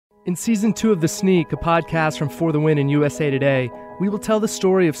In Season 2 of The Sneak, a podcast from For the Win and USA Today, we will tell the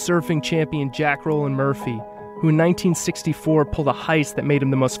story of surfing champion Jack Rowland Murphy, who in 1964 pulled a heist that made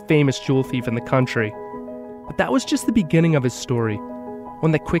him the most famous jewel thief in the country. But that was just the beginning of his story,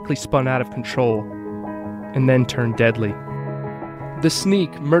 one that quickly spun out of control, and then turned deadly. The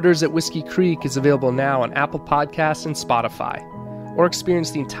Sneak, Murders at Whiskey Creek is available now on Apple Podcasts and Spotify. Or experience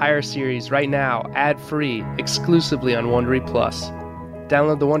the entire series right now, ad-free, exclusively on Wondery Plus.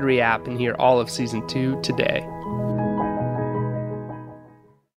 Download the Wondery app and hear all of Season 2 today.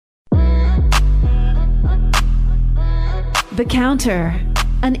 The Counter,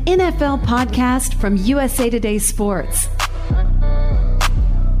 an NFL podcast from USA Today Sports.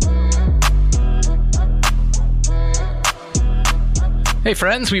 Hey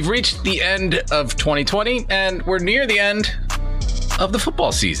friends, we've reached the end of 2020 and we're near the end of the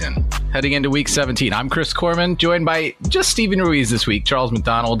football season, heading into week 17. I'm Chris Corman, joined by just Steven Ruiz this week. Charles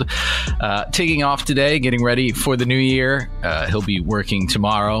McDonald taking off today, getting ready for the new year. He'll be working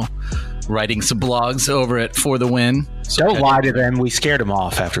tomorrow, writing some blogs over at For the Win. So don't lie to them. We scared him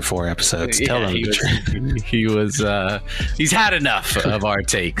off after 4 episodes. Tell them the truth. He's had enough of our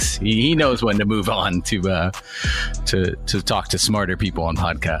takes. He knows when to move on to talk to smarter people on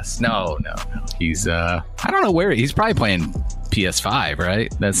podcasts. No. He's I don't know where he's probably playing PS5,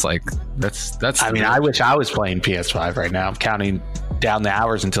 right? That's. I mean, I wish I was playing PS5 right now. I'm counting down the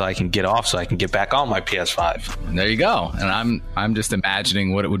hours until I can get off so I can get back on my PS5. And there you go. And I'm just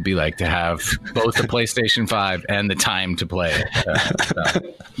imagining what it would be like to have both the PlayStation 5 and the time to play it.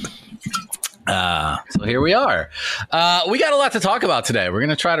 So here we are. We got a lot to talk about today. We're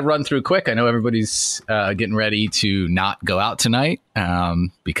going to try to run through quick. I know everybody's getting ready to not go out tonight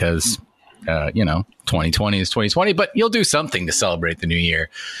because 2020 is 2020, but you'll do something to celebrate the new year.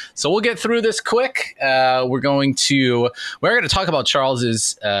 So we'll get through this quick. We're going to talk about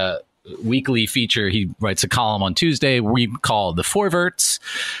Charles's weekly feature. He writes a column on Tuesday we call the Verts,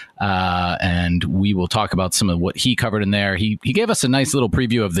 and we will talk about some of what he covered in there. He gave us a nice little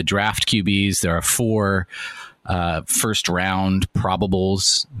preview of the draft QBs. There are 4 first round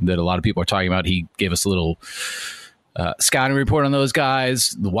probables that a lot of people are talking about. He gave us a little scouting report on those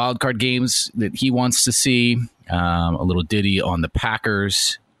guys, the wild card games that he wants to see, a little ditty on the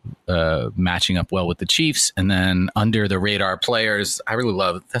Packers matching up well with the Chiefs, and then under the radar players. I really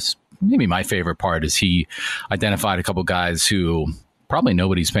love, that's maybe my favorite part, is he identified a couple guys who probably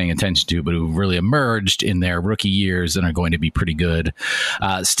nobody's paying attention to, but who really emerged in their rookie years and are going to be pretty good.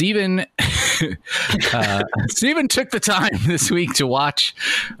 Steven took the time this week to watch,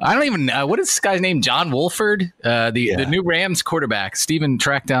 I don't even know, what is this guy's name? John Wolford, the new Rams quarterback. Steven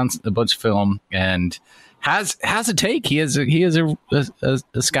tracked down a bunch of film and has a take. He has a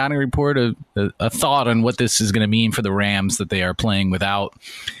scouting report, a thought on what this is going to mean for the Rams, that they are playing without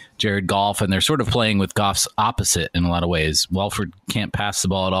Jared Goff, and they're sort of playing with Goff's opposite in a lot of ways. Wolford can't pass the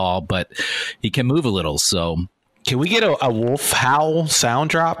ball at all, but he can move a little. So, can we get a wolf howl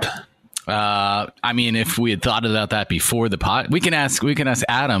sound drop? I mean, if we had thought about that before the pod, we can ask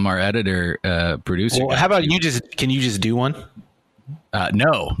Adam, our editor, producer. Well, how about can you just do one?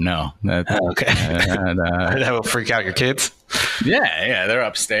 No. Okay. That will freak out your kids. Yeah, they're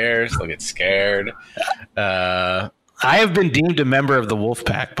upstairs. They'll get scared. I have been deemed a member of the Wolf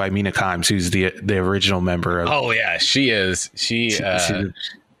Pack by Mina Kimes, who's the original member of. Oh yeah, she is.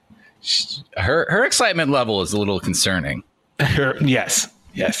 Her excitement level is a little concerning. Yes.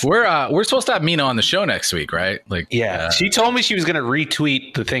 We're supposed to have Mina on the show next week, right? She told me she was going to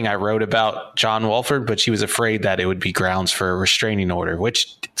retweet the thing I wrote about John Wolford, but she was afraid that it would be grounds for a restraining order,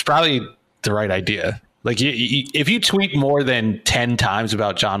 which it's probably the right idea. Like, if you tweet more than 10 times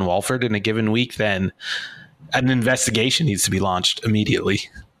about John Wolford in a given week, then an investigation needs to be launched immediately.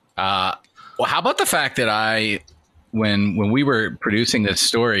 Well, how about the fact that when we were producing this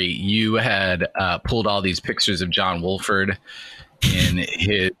story, you had pulled all these pictures of John Wolford in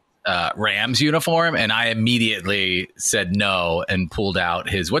his Rams uniform, and I immediately said no and pulled out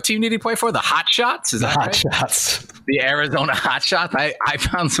his, what team did he play for? The Hot Shots? Is that Hot right? Shots. The Arizona Hot Shots. I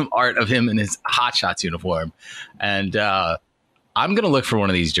found some art of him in his Hot Shots uniform, and I'm going to look for one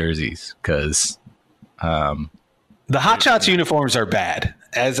of these jerseys because the Hot Shots uniforms are bad.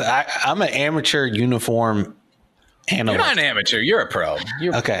 As I'm an amateur uniform analyst. You're not an amateur. You're a pro.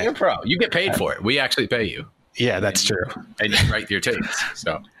 You're a pro. You get paid for it. We actually pay you. Yeah, that's true. And you write your tapes.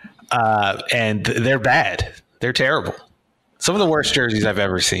 So, and they're bad. They're terrible. Some of the worst jerseys I've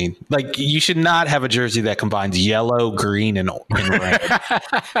ever seen. Like, you should not have a jersey that combines yellow, green, and red.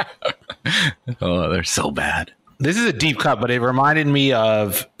 Oh, they're so bad. This is a deep cut, but it reminded me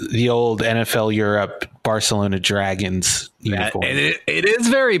of the old NFL Europe Barcelona Dragons uniform. It is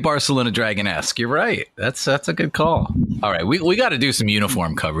very Barcelona Dragon-esque. You're right. That's a good call. All right, we got to do some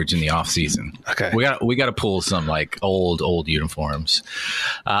uniform coverage in the off season. Okay, we got to pull some like old uniforms.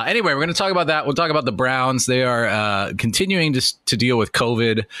 Anyway, we're going to talk about that. We'll talk about the Browns. They are continuing to deal with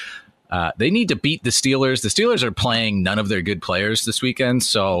COVID. They need to beat the Steelers. The Steelers are playing none of their good players this weekend,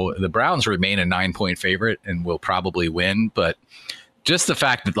 so the Browns remain a 9-point favorite and will probably win. But just the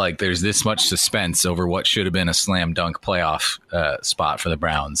fact that like there's this much suspense over what should have been a slam dunk playoff spot for the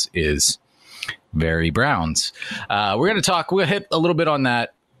Browns is very Browns. We're going to hit a little bit on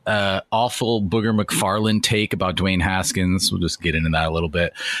that awful Booger McFarland take about Dwayne Haskins. We'll just get into that a little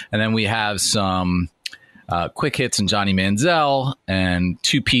bit. And then we have some quick hits and Johnny Manziel and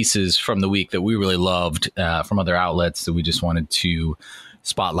two pieces from the week that we really loved from other outlets that we just wanted to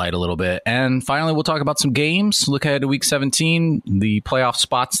spotlight a little bit. And finally, we'll talk about some games. Look ahead to week 17, the playoff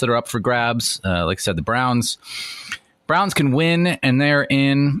spots that are up for grabs. Like I said, the Browns can win and they're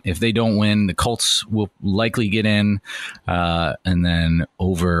in. If they don't win, the Colts will likely get in. And then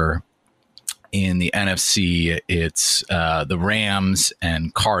over in the NFC, it's the Rams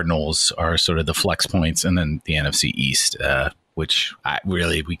and Cardinals are sort of the flex points, and then the NFC East, which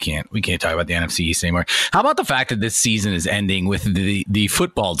we can't talk about the NFC East anymore. How about the fact that this season is ending with the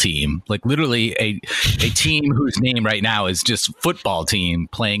football team, like literally a team whose name right now is just football team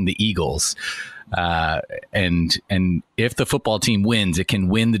playing the Eagles, and if the football team wins, it can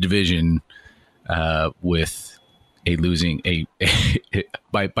win the division with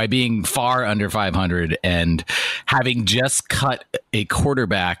by being far under 500 and having just cut a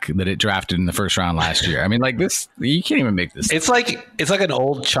quarterback that it drafted in the first round last year. I mean, like this, you can't even make this. It's like an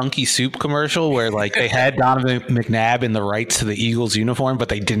old Chunky Soup commercial where like they had Donovan McNabb in the rights to the Eagles uniform, but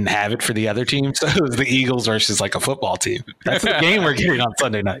they didn't have it for the other team. So it was the Eagles versus like a football team. That's the game we're getting on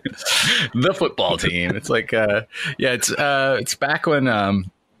Sunday night. The football team. It's like, it's back when,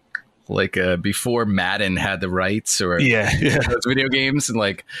 before Madden had the rights or those video games. And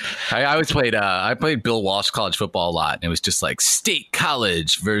like, I always played, I played Bill Walsh college football a lot. And it was just like State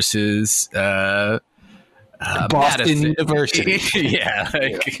College versus Boston Madison University.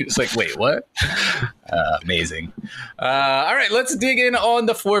 It's like, wait, what? Amazing. All right, let's dig in on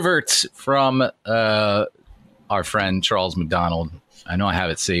the Verts from our friend Charles McDonald. I know I have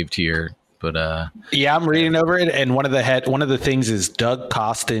it saved here, but I'm reading over it. And one of the things is Doug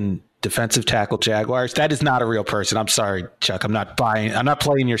Costin, defensive tackle Jaguars. That is not a real person. I'm sorry, Chuck. I'm not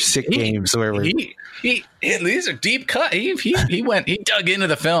playing your sick games. These are deep cut. He dug into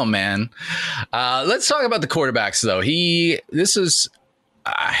the film, man. Let's talk about the quarterbacks though. This is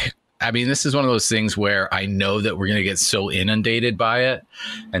one of those things where I know that we're going to get so inundated by it,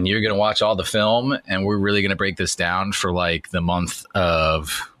 and you're going to watch all the film, and we're really going to break this down for like the month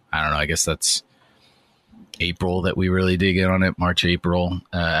of, I don't know, I guess that's April that we really dig in on it, March, April,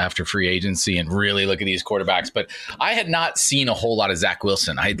 after free agency, and really look at these quarterbacks. But I had not seen a whole lot of Zach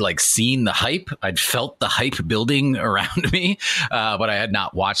Wilson. I'd like seen the hype. I'd felt the hype building around me, but I had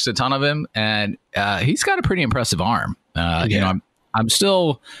not watched a ton of him. And he's got a pretty impressive arm. You know, I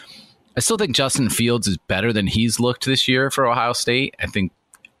still think Justin Fields is better than he's looked this year for Ohio State. I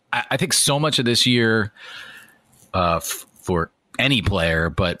think so much of this year for any player,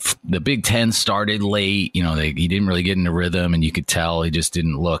 but the Big Ten started late. You know, he didn't really get into rhythm, and you could tell he just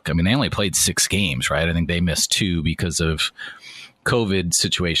didn't look. I mean, they only played 6 games, right? I think they missed 2 because of COVID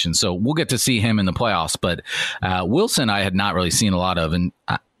situation. So we'll get to see him in the playoffs. But Wilson, I had not really seen a lot of, and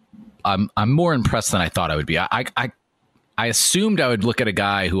I'm more impressed than I thought I would be. I assumed I would look at a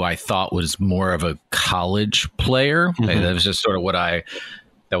guy who I thought was more of a college player. Mm-hmm. That was just sort of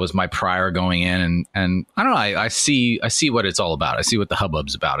that was my prior going in. And I don't know, I see what it's all about. I see what the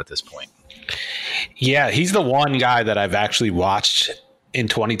hubbub's about at this point. Yeah, he's the one guy that I've actually watched in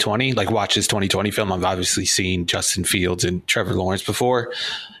 2020, like watched his 2020 film. I've obviously seen Justin Fields and Trevor Lawrence before.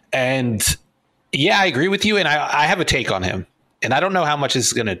 And yeah, I agree with you. And I have a take on him. And I don't know how much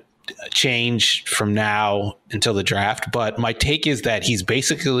is going to change from now until the draft, but my take is that he's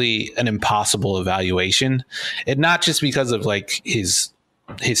basically an impossible evaluation. And not just because of like his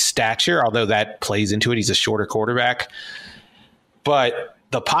stature, although that plays into it. He's a shorter quarterback, but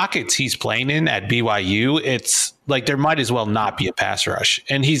the pockets he's playing in at BYU, it's like there might as well not be a pass rush,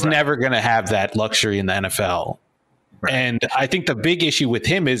 and he's never going to have that luxury in the NFL. Right. And I think the big issue with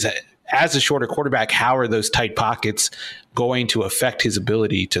him is, as a shorter quarterback, how are those tight pockets going to affect his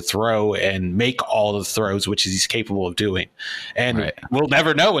ability to throw and make all the throws, which he's capable of doing? And we'll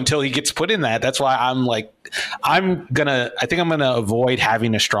never know until he gets put in that. That's why I think I'm going to avoid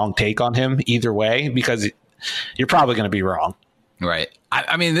having a strong take on him either way, because you're probably going to be wrong. Right.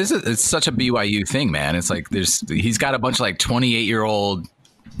 I mean, it's such a BYU thing, man. It's like he's got a bunch of like 28-year-old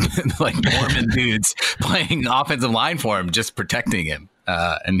like Mormon dudes playing offensive line for him, just protecting him.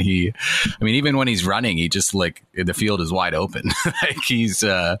 And even when he's running, he just like the field is wide open. Like he is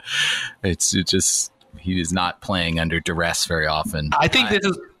not playing under duress very often. I think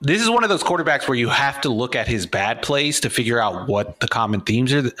this is one of those quarterbacks where you have to look at his bad plays to figure out what the common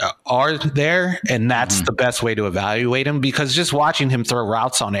themes are there, and that's the best way to evaluate him, because just watching him throw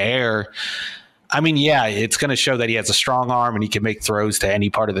routes on air, I mean, yeah, it's going to show that he has a strong arm and he can make throws to any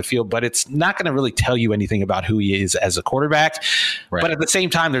part of the field, but it's not going to really tell you anything about who he is as a quarterback. Right. But at the same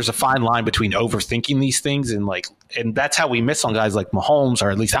time, there's a fine line between overthinking these things and that's how we miss on guys like Mahomes,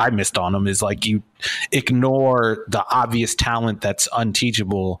 or at least I missed on him, is like you ignore the obvious talent that's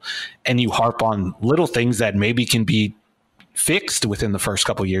unteachable and you harp on little things that maybe can be fixed within the first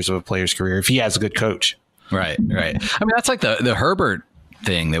couple of years of a player's career if he has a good coach. Right. I mean, that's like the Herbert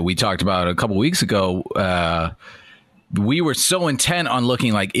thing that we talked about a couple weeks ago. We were so intent on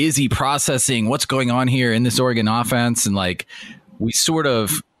looking like, is he processing what's going on here in this Oregon offense? And like, we sort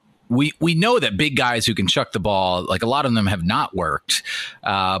of, we know that big guys who can chuck the ball, like a lot of them have not worked.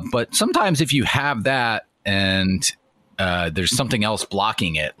 But sometimes if you have that and there's something else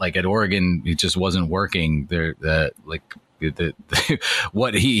blocking it, like at Oregon, it just wasn't working there.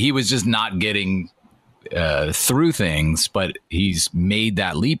 What he was just not getting through things, but he's made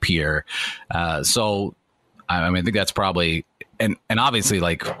that leap here. So I mean, I think that's probably, and obviously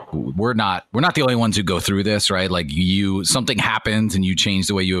like we're not the only ones who go through this, right? Like something happens and you change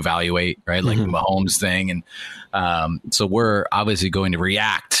the way you evaluate, right? Like the Mahomes thing. And so we're obviously going to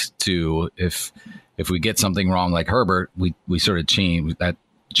react to if we get something wrong, like Herbert, we sort of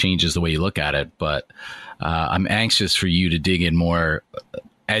changes the way you look at it. But I'm anxious for you to dig in more,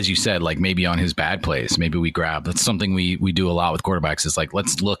 as you said, like maybe on his bad plays, maybe we grab. That's something we do a lot with quarterbacks, is like,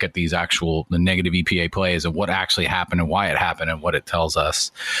 let's look at these the negative EPA plays and what actually happened and why it happened and what it tells us.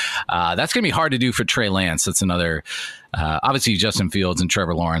 That's going to be hard to do for Trey Lance. That's another, obviously Justin Fields and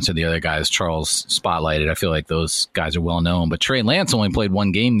Trevor Lawrence are the other guys Charles spotlighted. I feel like those guys are well known, but Trey Lance only played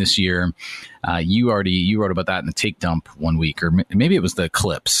one game this year. You wrote about that in the Take Dump one week, or maybe it was the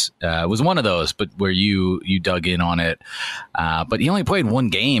Clips. It was one of those, but where you dug in on it. But he only played one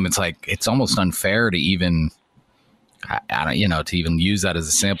game. It's like, it's almost unfair to even, to even use that as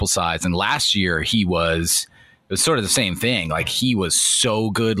a sample size. And last year it was sort of the same thing. Like, he was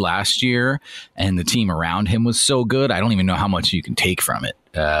so good last year and the team around him was so good. I don't even know how much you can take from it.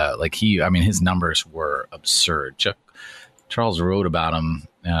 His numbers were absurd. Charles wrote about him.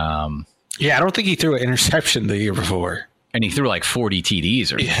 Yeah, I don't think he threw an interception the year before. And he threw like 40 TDs or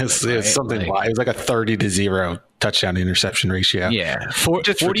something. Yes, right? Something like, it was like a 30-0 touchdown to interception ratio. Yeah.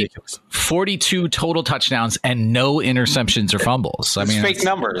 42 total touchdowns and no interceptions or fumbles. It's fake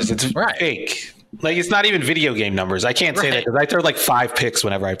numbers. It's fake. Like, it's not even video game numbers. I can't say that because I throw like 5 picks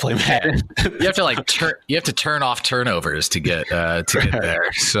whenever I play Madden. You have to turn off turnovers to get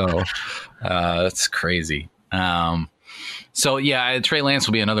there. So that's crazy. So yeah, Trey Lance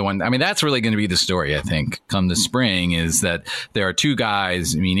will be another one. I mean, that's really going to be the story, I think, come the spring, is that there are two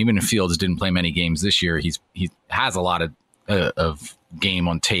guys. I mean, even if Fields didn't play many games this year, he has a lot of game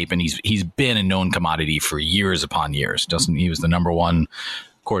on tape, and he's been a known commodity for years upon years. He was the number one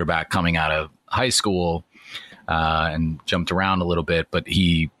quarterback coming out of high school, and jumped around a little bit, but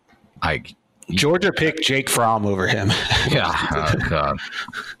Georgia picked Jake Fromm over him. Yeah. Oh, God.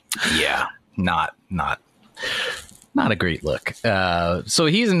 Yeah. Not a great look. So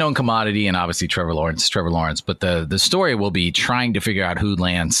he's a known commodity, and obviously Trevor Lawrence. But the story will be trying to figure out who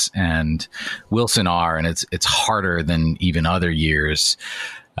Lance and Wilson are, and it's harder than even other years.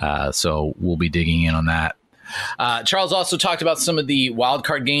 So we'll be digging in on that. Charles also talked about some of the wild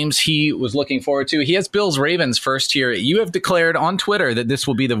card games he was looking forward to. He has Bills Ravens first here. You have declared on Twitter that this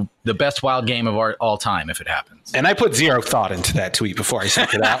will be the best wild game of all time if it happens. And I put zero thought into that tweet before I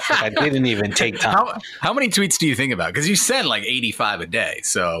sent it out. I didn't even take time. How many tweets do you think about? Because you send like 85 a day.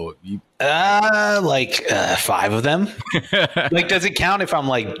 So 5 of them. Like, does it count if I'm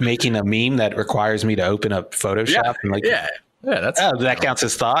like making a meme that requires me to open up Photoshop? Yeah. Yeah, that counts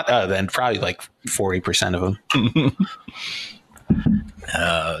as thought. Then probably like 40% of them.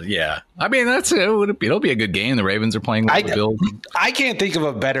 Yeah. I mean, it'll be a good game. The Ravens are playing with the Bills. I can't think of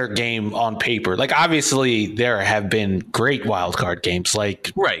a better game on paper. Like, obviously, there have been great wild card games.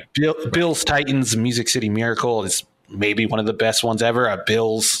 Like, Bills Titans, Music City Miracle is maybe one of the best ones ever.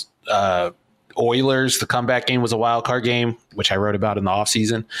 Bills Oilers, the comeback game, was a wild card game, which I wrote about in the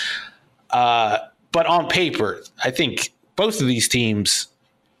offseason. But on paper, I think both of these teams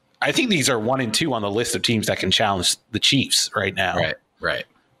I think these are 1 and 2 on the list of teams that can challenge the Chiefs right now. Right.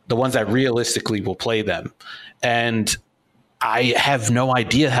 The ones that realistically will play them. And I have no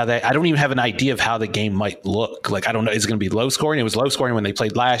idea I don't even have an idea of how the game might look. Like, I don't know. Is it going to be low scoring? It was low scoring when they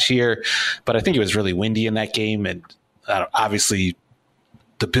played last year, but I think it was really windy in that game. And obviously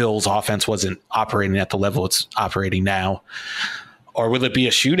the Bills offense wasn't operating at the level it's operating now. Or will it be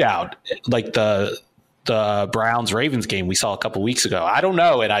a shootout like the Browns-Ravens game we saw a couple weeks ago? I don't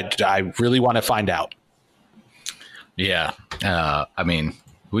know, and I really want to find out. Yeah. I mean,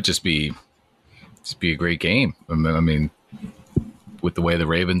 it would just be a great game. I mean, with the way the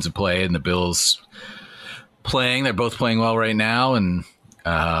Ravens have played and the Bills playing, they're both playing well right now. And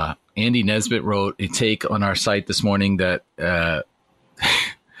Andy Nesbitt wrote a take on our site this morning that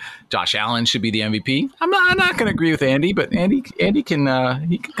Josh Allen should be the MVP. I'm not going to agree with Andy, but Andy can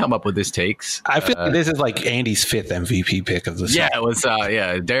he can come up with his takes. I feel like this is like Andy's 5th MVP pick of the season. Yeah, it was.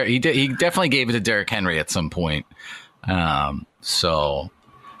 He definitely gave it to Derrick Henry at some point.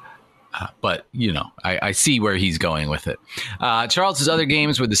 But you know, I see where he's going with it. Charles's other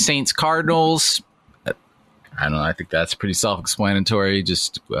games were the Saints Cardinals. I don't know. I think that's pretty self-explanatory.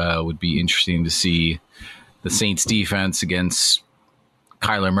 Just would be interesting to see the Saints defense against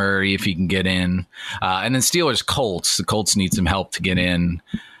Kyler Murray, if he can get in. And then Steelers Colts. The Colts need some help to get in.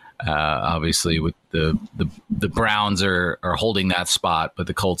 Obviously, with the Browns are holding that spot, but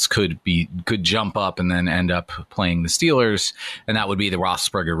the Colts could jump up and then end up playing the Steelers, and that would be the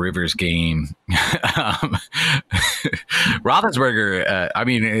Roethlisberger-Rivers game. Roethlisberger, I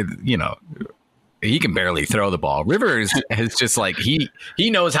mean, you know, he can barely throw the ball. Rivers is just like he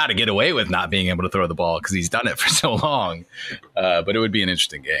knows how to get away with not being able to throw the ball because he's done it for so long. But it would be an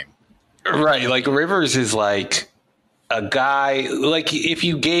interesting game, right? Like Rivers is like a guy, like if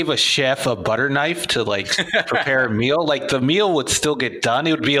you gave a chef a butter knife to like prepare a meal, like the meal would still get done.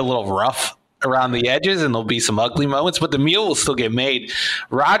 It would be a little rough around the edges and there'll be some ugly moments, but the meal will still get made.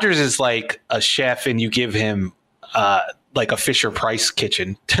 Rodgers is like a chef and you give him like a Fisher Price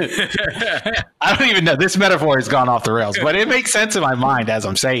kitchen. I don't even know. This metaphor has gone off the rails, but it makes sense in my mind as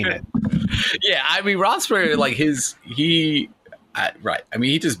I'm saying it. Yeah, I mean, Roethlisberger, like right. I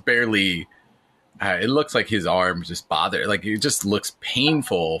mean, he just barely. It looks like his arm just bothered. Like it just looks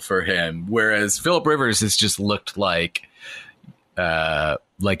painful for him. Whereas Phillip Rivers has just looked like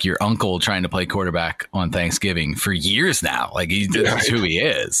your uncle trying to play quarterback on Thanksgiving for years now. Like that's who he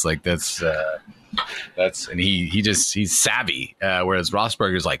is. Like that's and he's savvy. Whereas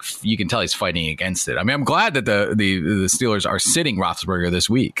Roethlisberger's like, you can tell he's fighting against it. I mean, I'm glad that the Steelers are sitting Roethlisberger this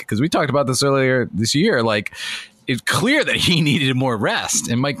week because we talked about this earlier this year. Like, it's clear that he needed more rest,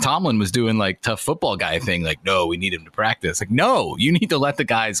 and Mike Tomlin was doing like tough football guy thing. Like, no, we need him to practice. Like, no, you need to let the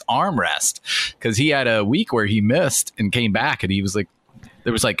guy's arm rest because he had a week where he missed and came back, and he was like.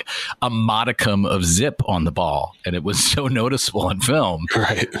 There was like a modicum of zip on the ball, and it was so noticeable on film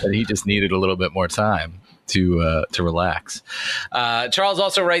that he just needed a little bit more time to relax. Charles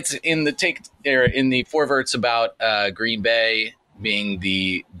also writes in the Four Verts about Green Bay being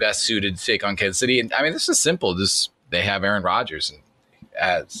the best suited to take on Kansas City. And I mean, this is simple. They have Aaron Rodgers, and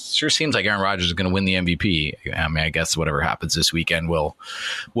it sure seems like Aaron Rodgers is going to win the MVP. I mean, I guess whatever happens this weekend will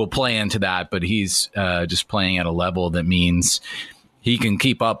play into that, but he's just playing at a level that means he can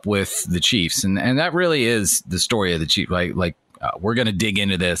keep up with the Chiefs. And that really is the story of the Chiefs. Like we're going to dig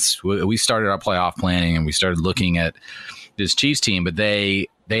into this. We started our playoff planning and we started looking at this Chiefs team, but they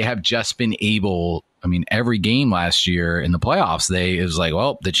have just been able, I mean, every game last year in the playoffs, it was like,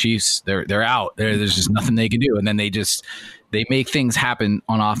 well, the Chiefs, they're out. There's just nothing they can do. And then they make things happen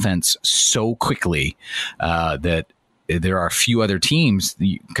on offense so quickly that there are a few other teams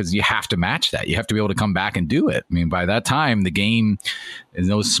because you have to match that. You have to be able to come back and do it. I mean, by that time, the game in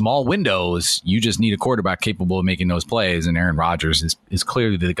those small windows, you just need a quarterback capable of making those plays. And Aaron Rodgers is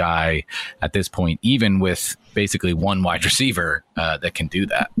clearly the guy at this point, even with basically one wide receiver that can do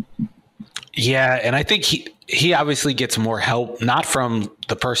that. Yeah, and I think he obviously gets more help, not from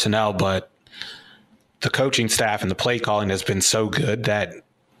the personnel, but the coaching staff and the play calling has been so good that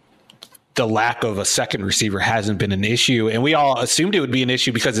the lack of a second receiver hasn't been an issue. And we all assumed it would be an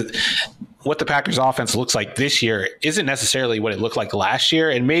issue because what the Packers offense looks like this year isn't necessarily what it looked like last year.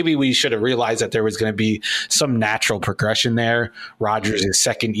 And maybe we should have realized that there was going to be some natural progression there. Rodgers'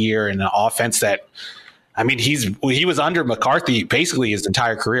 second year in an offense that, I mean, he was under McCarthy basically his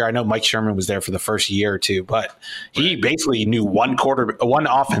entire career. I know Mike Sherman was there for the first year or two, but he basically knew one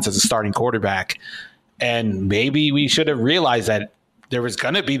offense as a starting quarterback. And maybe we should have realized that there was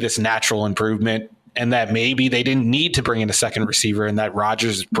going to be this natural improvement and that maybe they didn't need to bring in a second receiver and that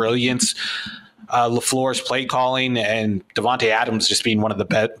Rodgers' brilliance LaFleur's play calling and Devontae Adams just being one of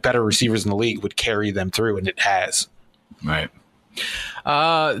the better receivers in the league would carry them through, and it has. Right.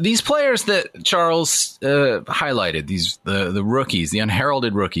 These players that Charles highlighted, the rookies, the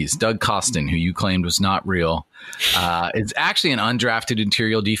unheralded rookies, Doug Costin, who you claimed was not real, is actually an undrafted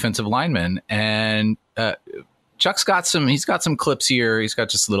interior defensive lineman. And Chuck's got some clips here. He's got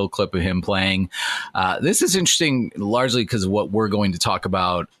just a little clip of him playing. This is interesting largely because of what we're going to talk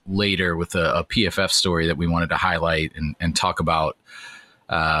about later with a PFF story that we wanted to highlight and talk about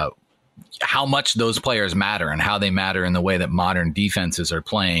how much those players matter and how they matter in the way that modern defenses are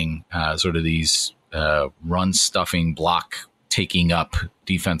playing, sort of these run stuffing, block taking up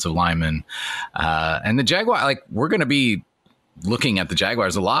defensive linemen. And the Jaguars, we're going to be looking at the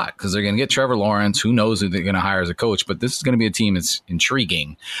Jaguars a lot because they're going to get Trevor Lawrence. Who knows who they're going to hire as a coach, but this is going to be a team that's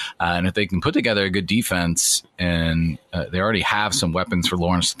intriguing. And if they can put together a good defense and they already have some weapons for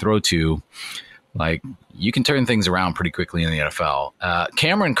Lawrence to throw to, you can turn things around pretty quickly in the NFL.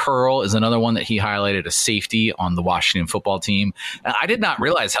 Cameron Curl is another one that he highlighted, a safety on the Washington football team. I did not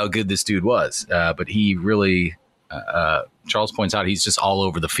realize how good this dude was, but he really, Charles points out, he's just all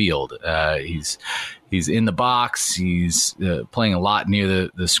over the field. He's in the box. He's playing a lot near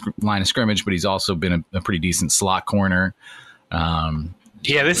the line of scrimmage, but he's also been a pretty decent slot corner.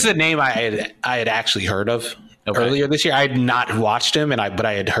 This is a name I had actually heard of. Okay. Earlier this year. I had not watched him, but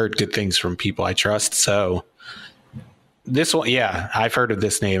I had heard good things from people I trust. So this one, I've heard of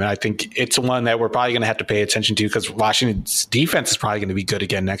this name, and I think it's one that we're probably going to have to pay attention to because Washington's defense is probably going to be good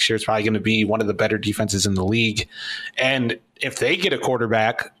again next year. It's probably going to be one of the better defenses in the league. And if they get a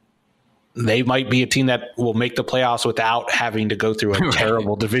quarterback, they might be a team that will make the playoffs without having to go through a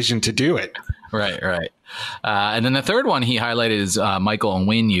terrible division to do it. Right. And then the third one he highlighted is Michael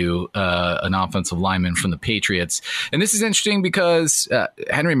Onwenu, an offensive lineman from the Patriots. And this is interesting because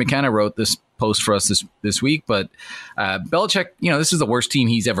Henry McKenna wrote this post for us this week, but Belichick, this is the worst team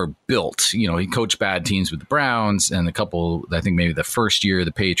he's ever built. He coached bad teams with the Browns, and I think maybe the first year of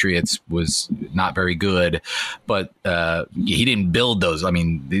the Patriots was not very good, but he didn't build those. I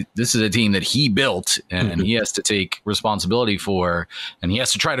mean, this is a team that he built, and he has to take responsibility for, and he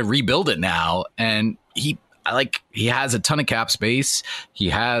has to try to rebuild it now. And he has a ton of cap space. He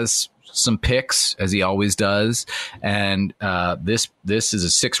has some picks, as he always does, and this is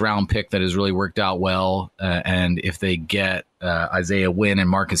a 6th-round pick that has really worked out well. And if they get Isaiah Wynn and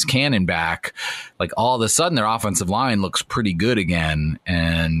Marcus Cannon back, all of a sudden their offensive line looks pretty good again.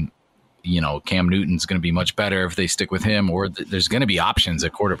 And Cam Newton's going to be much better if they stick with him, or there's going to be options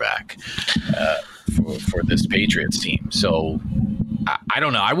at quarterback for this Patriots team. So I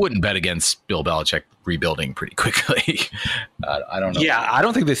don't know. I wouldn't bet against Bill Belichick rebuilding pretty quickly. I don't know. Yeah, I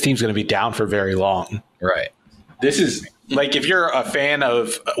don't think this team's going to be down for very long. Right. This is if you're a fan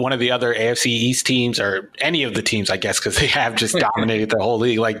of one of the other AFC East teams or any of the teams, I guess, because they have just dominated the whole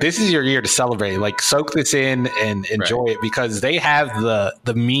league. This is your year to celebrate. Soak this in and enjoy it because they have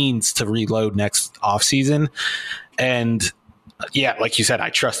the means to reload next offseason. And like you said,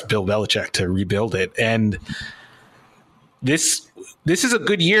 I trust Bill Belichick to rebuild it. And this is a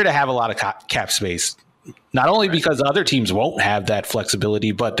good year to have a lot of cap space, not only because other teams won't have that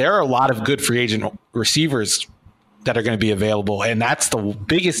flexibility, but there are a lot of good free agent receivers that are going to be available. And that's the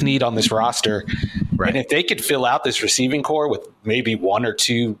biggest need on this roster. Right. And if they could fill out this receiving core with maybe 1 or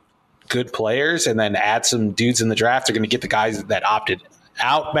 2 good players and then add some dudes in the draft, they're going to get the guys that opted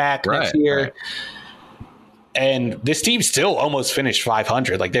out back next year. Right. And this team still almost finished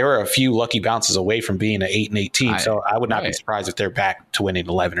 500. They were a few lucky bounces away from being an 8-8 team. So I would not be surprised if they're back to winning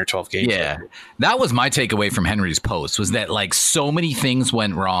 11 or 12 games. Yeah, that was my takeaway from Henry's post, was that so many things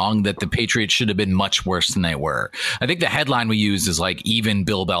went wrong that the Patriots should have been much worse than they were. I think the headline we used is even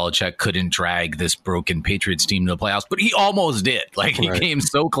Bill Belichick couldn't drag this broken Patriots team to the playoffs, but he almost did. He came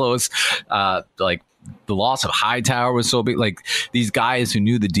so close. The loss of Hightower was so big. These guys who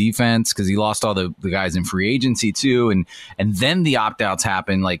knew the defense, because he lost all the guys in free agency too, and then the opt-outs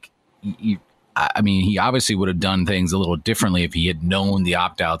happened. He obviously would have done things a little differently if he had known the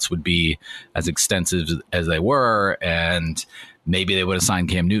opt-outs would be as extensive as they were, and maybe they would have signed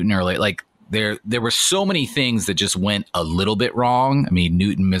Cam Newton early. There were so many things that just went a little bit wrong. I mean,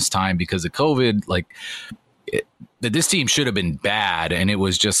 Newton missed time because of COVID. That this team should have been bad, and it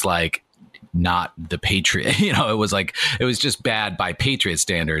was just not the Patriot. It was just bad by Patriot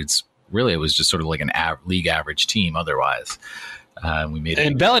standards. Really, it was just sort of an league average team otherwise.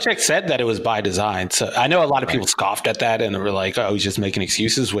 And Belichick said that it was by design. So I know a lot of people scoffed at that and were like, oh, he's just making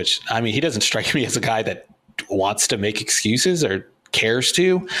excuses, which, he doesn't strike me as a guy that wants to make excuses or cares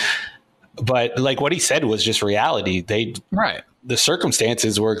to. But what he said was just reality. the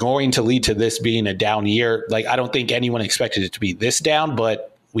circumstances were going to lead to this being a down year. Like, I don't think anyone expected it to be this down,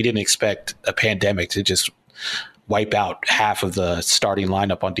 but we didn't expect a pandemic to just wipe out half of the starting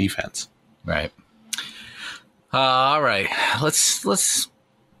lineup on defense. Right. All right. Let's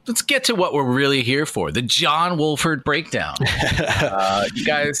get to what we're really here for. The John Wolford breakdown. You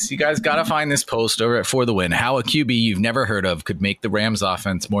guys got to find this post over at For the Win. How a QB you've never heard of could make the Rams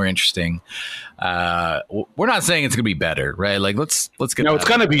offense more interesting. We're not saying it's going to be better, right? Like, let's get. No, it's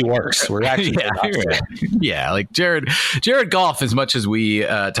going to be worse. We're actually yeah. Like Jared Goff. As much as we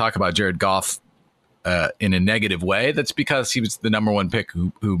talk about Jared Goff in a negative way, that's because he was the number one pick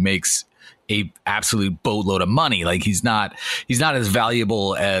who makes a absolute boatload of money. Like, he's not as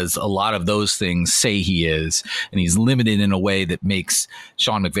valuable as a lot of those things say he is, and he's limited in a way that makes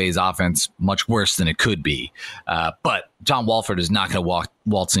Sean McVay's offense much worse than it could be. But John Wolford is not going to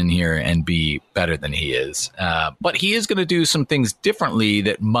waltz in here and be better than he is. But he is going to do some things differently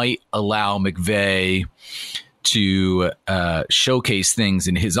that might allow McVay to showcase things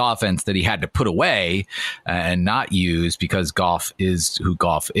in his offense that he had to put away and not use because Goff is who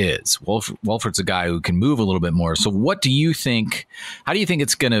Goff is. Wolford's a guy who can move a little bit more. So what do you think? How do you think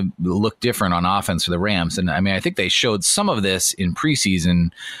it's going to look different on offense for the Rams? And I mean, I think they showed some of this in preseason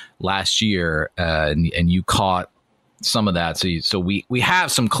last year, and you caught some of that. So we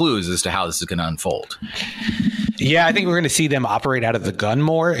have some clues as to how this is going to unfold. Yeah, I think we're going to see them operate out of the gun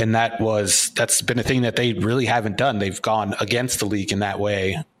more, and that's been a thing that they really haven't done. They've gone against the league in that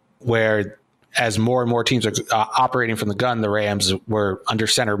way, where as more and more teams are operating from the gun, the Rams were under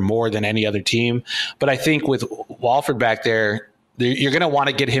center more than any other team. But I think with Wolford back there, you're going to want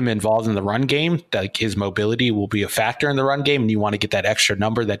to get him involved in the run game. Like, his mobility will be a factor in the run game, and you want to get that extra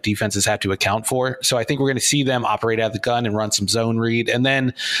number that defenses have to account for. So I think we're going to see them operate out of the gun and run some zone read. And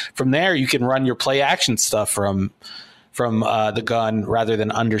then from there, you can run your play action stuff from the gun rather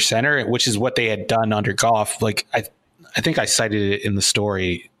than under center, which is what they had done under Goff. Like, I think I cited it in the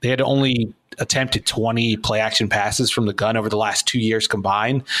story. They had only attempted 20 play action passes from the gun over the last 2 years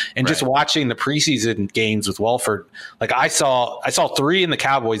combined. And just watching the preseason games with Wolford, like, I saw 3 in the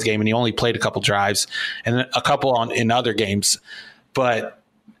Cowboys game, and he only played a couple drives, and a couple in other games. But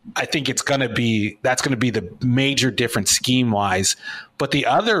I think that's going to be the major difference scheme wise. But the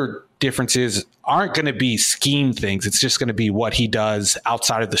other differences aren't going to be scheme things. It's just going to be what he does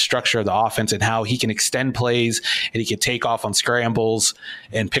outside of the structure of the offense and how he can extend plays, and he can take off on scrambles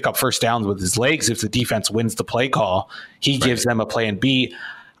and pick up first downs with his legs. If the defense wins the play call, he gives them a plan B.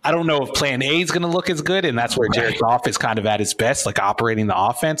 I don't know if plan A is going to look as good, and that's where Jared Goff is kind of at his best, like operating the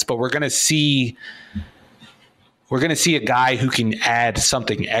offense. But we're going to see a guy who can add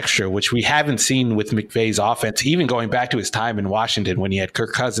something extra, which we haven't seen with McVay's offense, even going back to his time in Washington when he had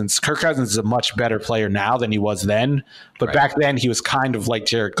Kirk Cousins. Kirk Cousins is a much better player now than he was then. But back then, he was kind of like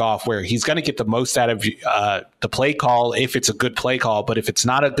Jared Goff, where he's going to get the most out of the play call if it's a good play call. But if it's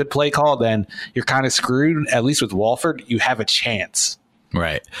not a good play call, then you're kind of screwed. At least with Wolford, you have a chance.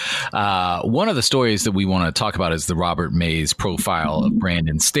 Right. One of the stories that we want to talk about is the Robert Mays profile of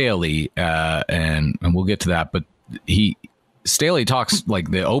Brandon Staley, and we'll get to that. But Staley talks,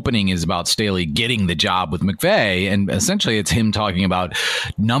 like, the opening is about Staley getting the job with McVay, and essentially it's him talking about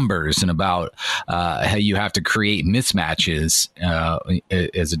numbers and about how you have to create mismatches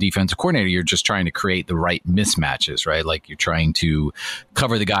as a defensive coordinator. You're just trying to create the right mismatches, right? Like, you're trying to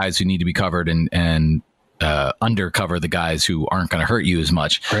cover the guys who need to be covered and undercover the guys who aren't going to hurt you as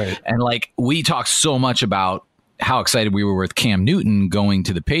much. Right. And, like, we talk so much about how excited we were with Cam Newton going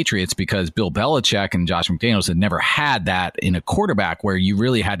to the Patriots because Bill Belichick and Josh McDaniels had never had that in a quarterback where you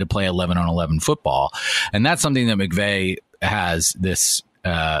really had to play 11-on-11 football. And that's something that McVay has this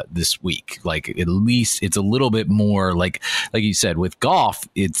week. Like, at least it's a little bit more like you said, with Goff,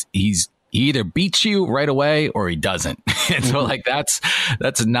 he either beats you right away or he doesn't. And so, like, that's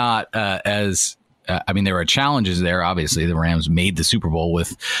not as I mean, there are challenges there. Obviously, the Rams made the Super Bowl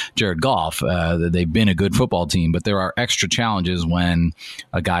with Jared Goff. They've been a good football team, but there are extra challenges when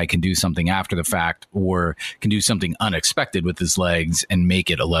a guy can do something after the fact or can do something unexpected with his legs and make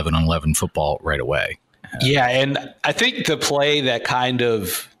it 11-on-11 football right away. Yeah, and I think the play that kind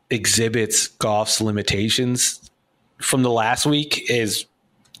of exhibits Goff's limitations from the last week is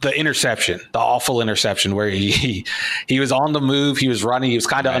the interception, the awful interception where he was on the move, he was running, he was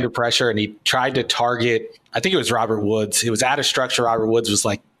kind of under pressure, and he tried to target, I think it was Robert Woods. It was out of structure. Robert Woods was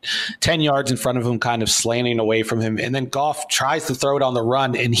like 10 yards in front of him, kind of slanting away from him. And then Goff tries to throw it on the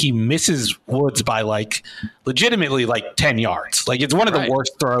run, and he misses Woods by legitimately 10 yards. Like, it's one of the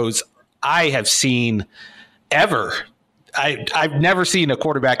worst throws I have seen ever. I've never seen a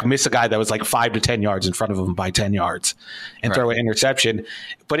quarterback miss a guy that was like 5 to 10 yards in front of him by 10 yards and throw an interception.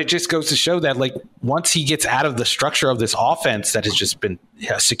 But it just goes to show that like once he gets out of the structure of this offense that has just been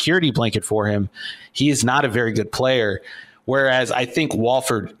a security blanket for him, he is not a very good player. Whereas I think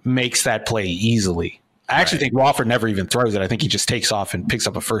Walford makes that play easily. I actually think Walford never even throws it. I think he just takes off and picks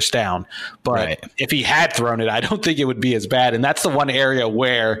up a first down. But if he had thrown it, I don't think it would be as bad. And that's the one area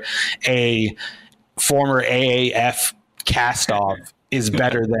where a former AAF cast-off is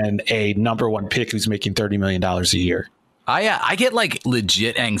better than a number one pick who's making $30 million a year. I get like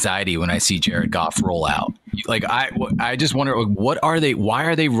legit anxiety when I see Jared Goff roll out. Like I just wonder why are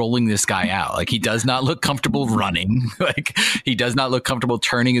they rolling this guy out? Like he does not look comfortable running. Like he does not look comfortable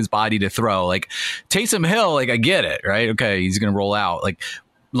turning his body to throw. Like Taysom Hill, like I get it, right? Okay, he's gonna roll out. Like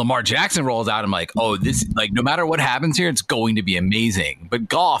Lamar Jackson rolls out, I'm like, oh, this, like, no matter what happens here, it's going to be amazing. But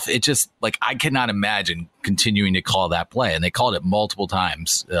Goff, it just, like, I cannot imagine continuing to call that play. And they called it multiple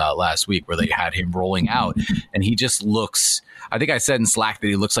times last week where they had him rolling out. And he just looks, I think I said in Slack that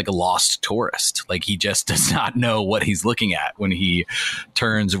he looks like a lost tourist. Like, he just does not know what he's looking at when he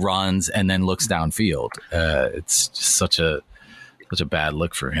turns, runs, and then looks downfield. It's just such a bad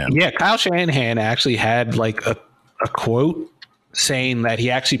look for him. Yeah, Kyle Shanahan actually had, like, a quote saying that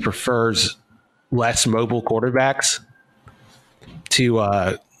he actually prefers less mobile quarterbacks to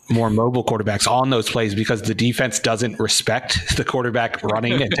more mobile quarterbacks on those plays because the defense doesn't respect the quarterback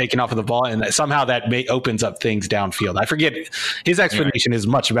running and taking off of the ball, and somehow that opens up things downfield. I forget, his explanation is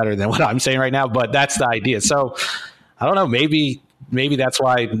much better than what I'm saying right now, but that's the idea. So I don't know, maybe that's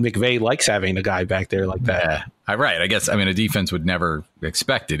why McVay likes having a guy back there like that. Yeah, right. I guess, I mean, a defense would never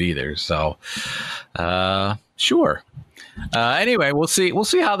expect it either. So sure. Anyway, we'll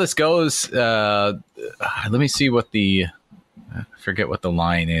see how this goes. Let me see what I forget what the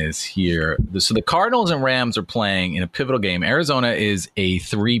line is here. So the Cardinals and Rams are playing in a pivotal game. Arizona is a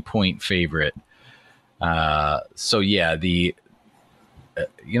 3-point favorite. So yeah, this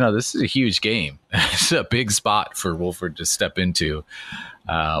is a huge game. It's a big spot for Wolford to step into.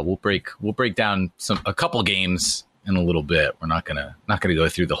 We'll break down a couple games in a little bit. We're not gonna go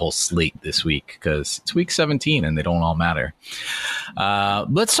through the whole slate this week because it's week 17 and they don't all matter.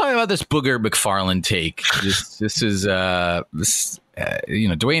 Let's talk about this Booger McFarland take. This is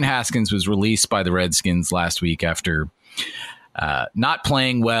Dwayne Haskins was released by the Redskins last week after not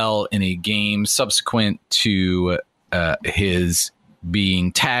playing well in a game subsequent to his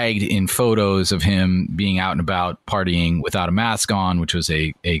being tagged in photos of him being out and about partying without a mask on, which was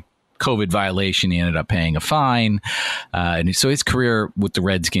a COVID violation. He ended up paying a fine. And so his career with the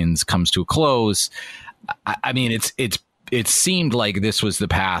Redskins comes to a close. I mean, it seemed like this was the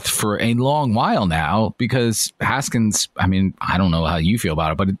path for a long while now because Haskins, I mean, I don't know how you feel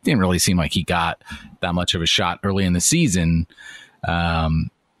about it, but it didn't really seem like he got that much of a shot early in the season. And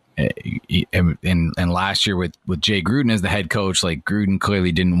last year with Jay Gruden as the head coach, like Gruden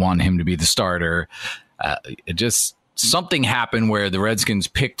clearly didn't want him to be the starter. Something happened where the Redskins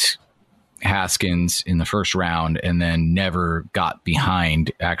picked Haskins in the first round and then never got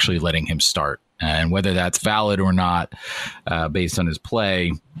behind actually letting him start. And whether that's valid or not, based on his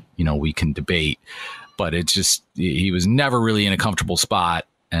play, we can debate. But he was never really in a comfortable spot.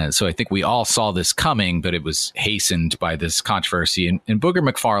 And so I think we all saw this coming, but it was hastened by this controversy. And Booger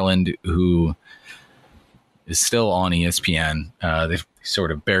McFarland, who is still on ESPN, they've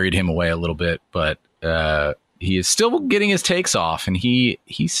sort of buried him away a little bit, but he is still getting his takes off. And he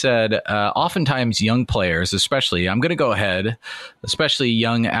said, oftentimes young players, especially young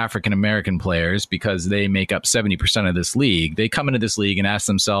African-American players, because they make up 70% of this league, they come into this league and ask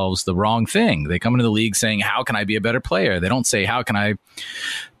themselves the wrong thing. They come into the league saying, how can I be a better player? They don't say, how can I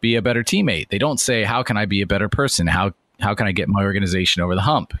be a better teammate? They don't say, how can I be a better person? How can I get my organization over the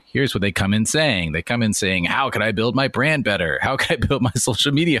hump? Here's what they come in saying. They come in saying, how can I build my brand better? How can I build my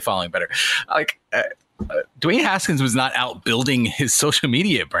social media following better? Dwayne Haskins was not out building his social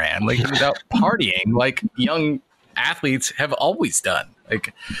media brand. Like, he was out partying like young athletes have always done.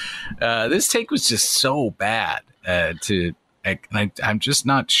 Like, this take was just so bad I'm just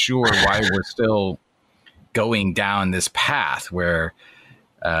not sure why we're still going down this path where,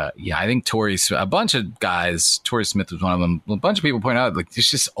 I think a bunch of guys, Torrey Smith was one of them. A bunch of people point out, like, it's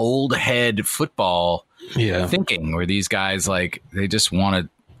just old head football thinking where these guys, like, they just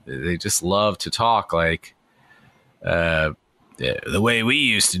love to talk like the way we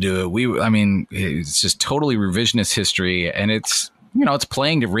used to do it. It's just totally revisionist history, and it's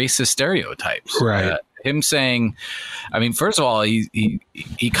playing to racist stereotypes. Right. him saying, I mean, first of all, he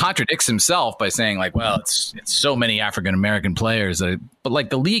contradicts himself by saying like, well, it's so many African American players, but like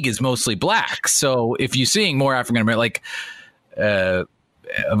the league is mostly black. So if you're seeing more African American,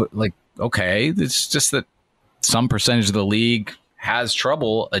 like, okay, it's just that some percentage of the league has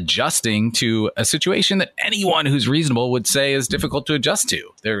trouble adjusting to a situation that anyone who's reasonable would say is difficult to adjust to.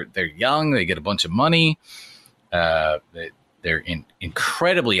 They're young, they get a bunch of money, they're in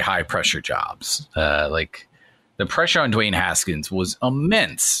incredibly high pressure jobs. Like the pressure on Dwayne Haskins was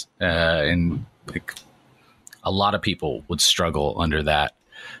immense, and like a lot of people would struggle under that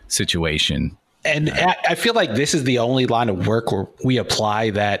situation. And I feel like this is the only line of work where we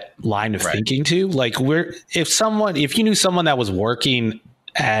apply that line of thinking to. Like, if you knew someone that was working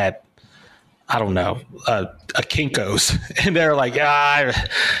at, I don't know, a Kinko's, and they're like, yeah,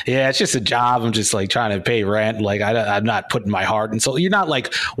 it's just a job. I'm just like trying to pay rent. Like, I'm not putting my heart. And so you're not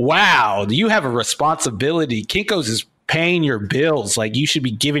like, wow, you have a responsibility. Kinko's is paying your bills. Like, you should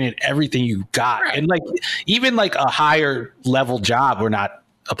be giving it everything you got. Right. And like, even like a higher level job, we're not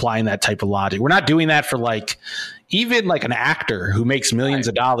applying that type of logic. We're not doing that for like even like an actor who makes millions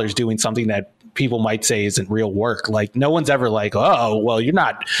of dollars doing something that people might say isn't real work. Like no one's ever like, oh, well, you're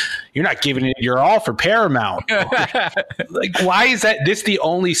not giving it your all for Paramount. Like, why is this the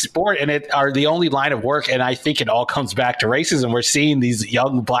only sport and the only line of work? And I think it all comes back to racism. We're seeing these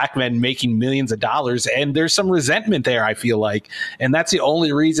young black men making millions of dollars, and there's some resentment there, I feel like. And that's the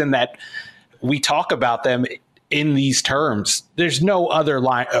only reason that we talk about them in these terms. There's no other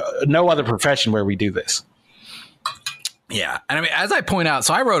profession where we do this. Yeah. And I mean, as I point out,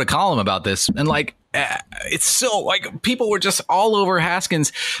 so I wrote a column about this, and like, it's so like people were just all over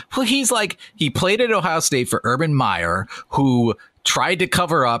Haskins. Well, he's like, he played at Ohio State for Urban Meyer, who tried to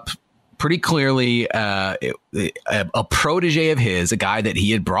cover up pretty clearly a protege of his, a guy that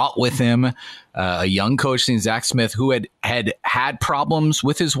he had brought with him, a young coach named Zach Smith, who had problems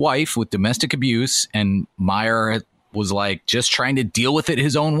with his wife with domestic abuse, and Meyer was like just trying to deal with it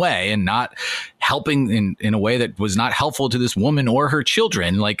his own way and not helping in a way that was not helpful to this woman or her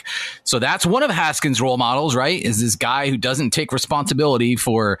children. Like, so that's one of Haskins' role models, right? Is this guy who doesn't take responsibility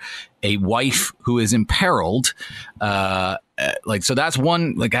for a wife who is imperiled. So that's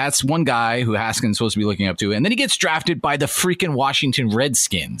one guy who Haskins is supposed to be looking up to. And then he gets drafted by the freaking Washington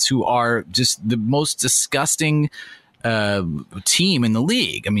Redskins, who are just the most disgusting team in the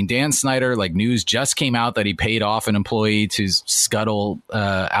league. I mean, Dan Snyder, like, news just came out that he paid off an employee to scuttle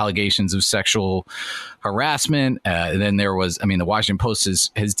allegations of sexual harassment. Then there was, I mean, the Washington Post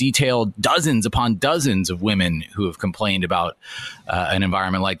has detailed dozens upon dozens of women who have complained about an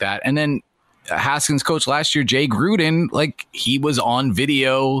environment like that. And then Haskins' coach last year, Jay Gruden, like, he was on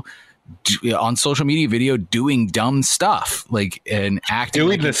social media video doing dumb stuff, like, and acting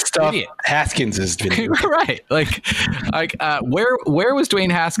doing the stuff Haskins is doing. Right. Like where was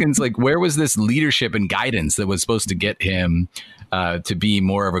Dwayne Haskins? Like, where was this leadership and guidance that was supposed to get him to be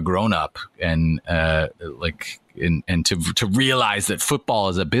more of a grown up and to realize that football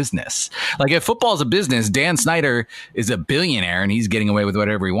is a business? Like, if football is a business, Dan Snyder is a billionaire and he's getting away with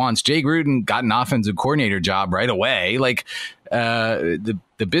whatever he wants. Jay Gruden got an offensive coordinator job right away. Like,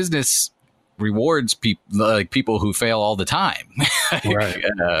 the business rewards people who fail all the time. Right.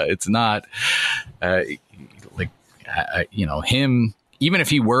 It's not him, even if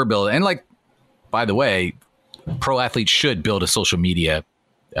he were building, and like, by the way, pro athletes should build a social media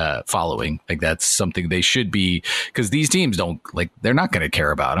following. Like, that's something they should be, because these teams they're not going to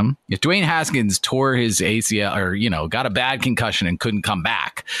care about him. If Dwayne Haskins tore his ACL or, got a bad concussion and couldn't come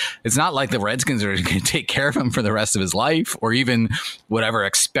back, it's not like the Redskins are going to take care of him for the rest of his life, or even whatever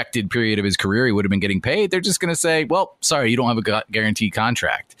expected period of his career he would have been getting paid. They're just going to say, well, sorry, you don't have a guaranteed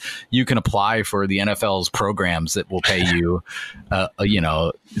contract. You can apply for the NFL's programs that will pay you,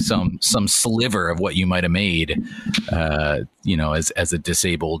 some sliver of what you might have made, as a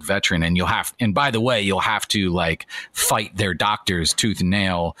disabled veteran. And by the way, you'll have to like fight their doctors tooth and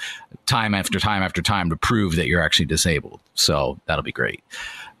nail time after time after time to prove that you're actually disabled. So that'll be great.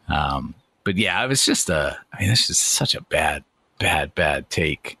 But yeah, it was just it's just such a bad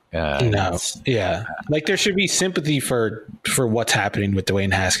take. Like, there should be sympathy for what's happening with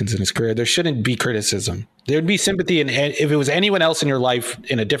Dwayne Haskins in his career. There shouldn't be criticism. There'd be sympathy, and if it was anyone else in your life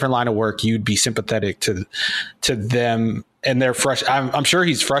in a different line of work, you'd be sympathetic to them. And they're I'm sure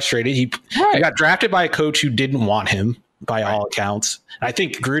he's frustrated. He got drafted by a coach who didn't want him, by all accounts. I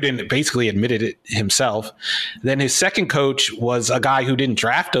think Gruden basically admitted it himself. Then his second coach was a guy who didn't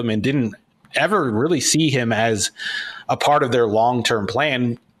draft him and didn't ever really see him as a part of their long-term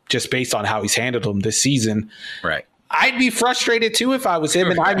plan, just based on how he's handled them this season. Right. I'd be frustrated too if I was him,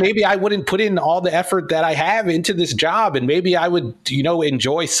 and maybe I wouldn't put in all the effort that I have into this job, and maybe I would,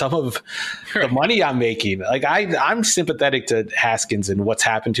 enjoy some of the money I'm making. Like I'm sympathetic to Haskins and what's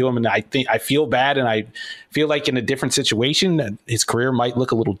happened to him, and I feel bad, and I feel like in a different situation, his career might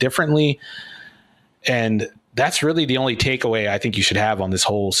look a little differently, and that's really the only takeaway I think you should have on this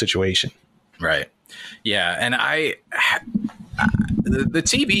whole situation. Right. Yeah, and the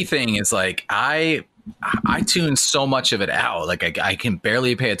TV thing is like I tune so much of it out. Like I can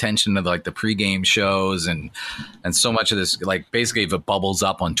barely pay attention to like the pregame shows and so much of this, like basically if it bubbles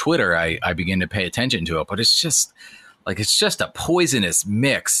up on Twitter, I begin to pay attention to it. But it's just a poisonous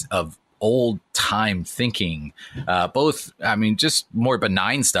mix of old time thinking, both, I mean, just more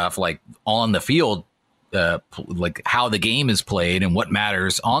benign stuff like on the field, like how the game is played and what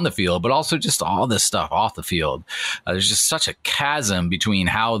matters on the field, but also just all this stuff off the field. There's just such a chasm between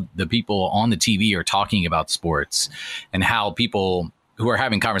how the people on the TV are talking about sports and how people who are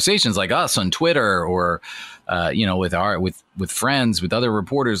having conversations like us on Twitter or, with friends, with other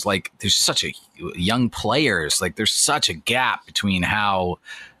reporters. Like there's such a young players, like there's such a gap between how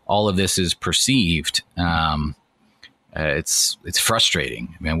all of this is perceived. It's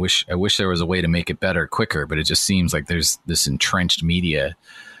frustrating. I mean, I wish there was a way to make it better quicker, but it just seems like there's this entrenched media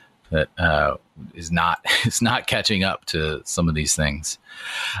that is not catching up to some of these things.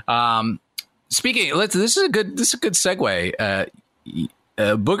 Speaking, this is a good segue.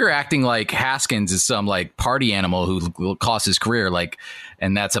 Booger acting like Haskins is some like party animal who cost his career, like,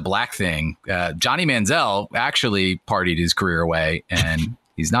 and that's a black thing. Johnny Manziel actually partied his career away, and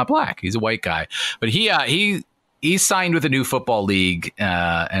he's not black; he's a white guy, but He's signed with a new football league,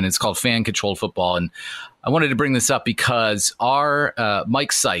 and it's called Fan Controlled Football. And I wanted to bring this up because our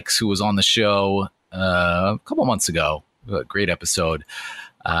Mike Sykes, who was on the show a couple months ago, a great episode,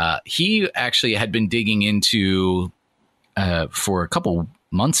 he actually had been digging into, for a couple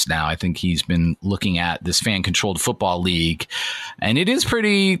months now, I think he's been looking at this Fan Controlled Football League. And it is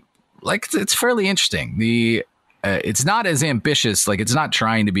pretty, like, it's fairly interesting. It's not as ambitious, like it's not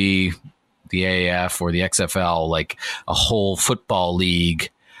trying to be the AAF or the XFL, like a whole football league,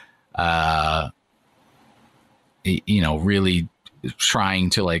 really trying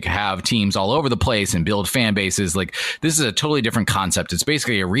to like have teams all over the place and build fan bases. Like this is a totally different concept. It's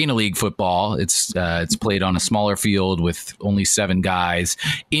basically arena league football. It's played on a smaller field with only 7 guys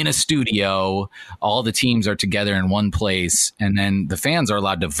in a studio. All the teams are together in one place, and then the fans are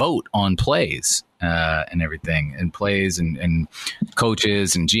allowed to vote on plays. And everything, and plays and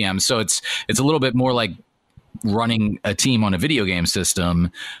coaches and GMs. So it's a little bit more like running a team on a video game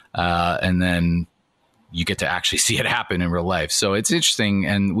system, and then you get to actually see it happen in real life. So it's interesting,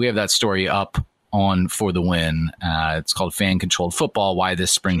 and we have that story up on For the Win. It's called Fan Controlled Football, why this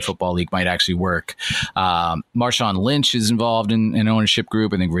spring football league might actually work. Marshawn Lynch is involved in an ownership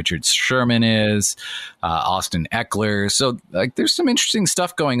group. I think Richard Sherman is, Austin Eckler. So like, there's some interesting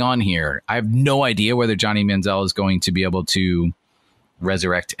stuff going on here. I have no idea whether Johnny Manziel is going to be able to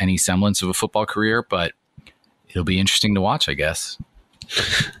resurrect any semblance of a football career, but it'll be interesting to watch, I guess.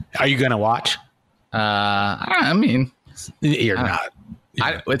 Are you going to watch? I mean, you're not.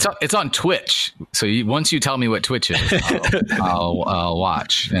 It's on Twitch. So once you tell me what Twitch is, I'll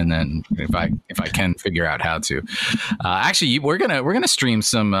watch, and then if I can figure out how to. Actually, we're gonna stream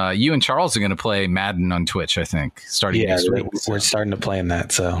some. You and Charles are gonna play Madden on Twitch, I think, starting next week. We're starting to play in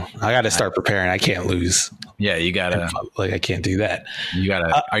that, so I got to start preparing. I can't lose. Yeah, you gotta. Like I can't do that. You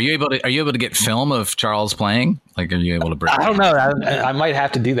gotta. Are you able to get film of Charles playing? Like, are you able to bring? I don't know. I might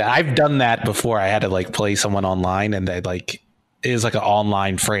have to do that. I've done that before. I had to like play someone online, and they like. It is like an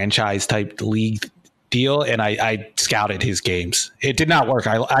online franchise type league deal, and I scouted his games. It did not work.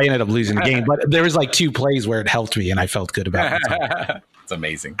 I ended up losing the game, but there was like 2 plays where it helped me, and I felt good about it. It's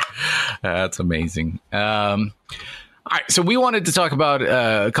amazing. That's amazing. All right, so we wanted to talk about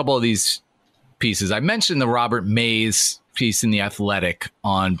a couple of these pieces. I mentioned the Robert Mays piece in The Athletic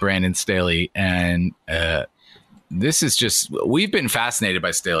on Brandon Staley, and this is just, we've been fascinated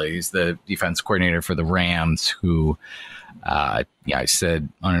by Staley. He's the defense coordinator for the Rams, who I said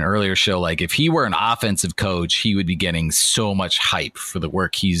on an earlier show, like if he were an offensive coach, he would be getting so much hype for the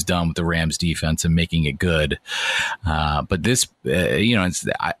work he's done with the Rams defense and making it good. But this,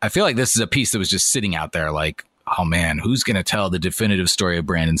 I feel like this is a piece that was just sitting out there like, oh man, who's going to tell the definitive story of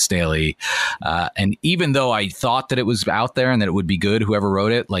Brandon Staley? And even though I thought that it was out there and that it would be good, whoever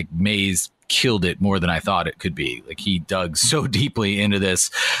wrote it, like Mays killed it more than I thought it could be. Like he dug so deeply into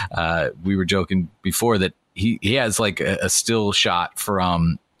this. We were joking before that he has like a still shot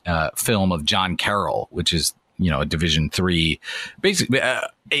from film of John Carroll, which is a Division III, basically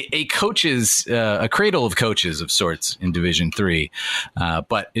a cradle of coaches of sorts in Division III.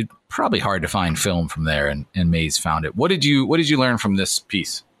 But it's probably hard to find film from there, and Mays found it. What did you learn from this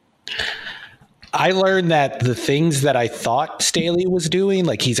piece? I learned that the things that I thought Staley was doing,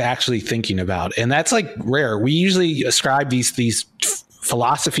 like he's actually thinking about, and that's like rare. We usually ascribe these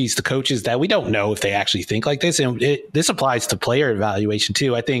philosophies to coaches that we don't know if they actually think like this. And this applies to player evaluation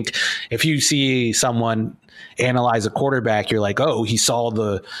too. I think if you see someone analyze a quarterback, you're like, oh, he saw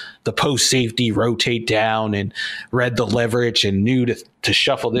the post safety rotate down and read the leverage and knew to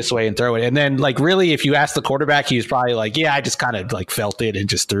shuffle this way and throw it. And then like, really, if you ask the quarterback, he was probably like, yeah, I just kind of like felt it and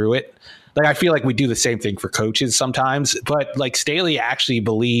just threw it. Like, I feel like we do the same thing for coaches sometimes, but like Staley actually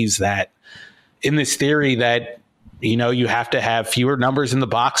believes that in this theory that, you have to have fewer numbers in the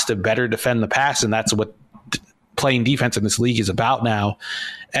box to better defend the pass. And that's what playing defense in this league is about now.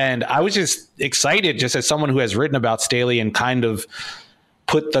 And I was just excited, just as someone who has written about Staley and kind of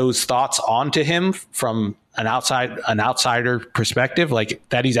put those thoughts onto him from an outsider perspective, like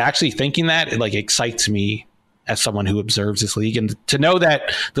that he's actually thinking that, it like excites me as someone who observes this league, and to know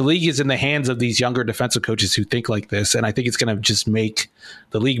that the league is in the hands of these younger defensive coaches who think like this. And I think it's going to just make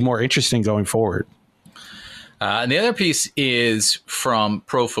the league more interesting going forward. And the other piece is from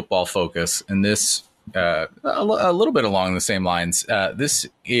Pro Football Focus, and this a little bit along the same lines.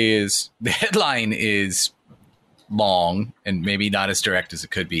 The headline is long and maybe not as direct as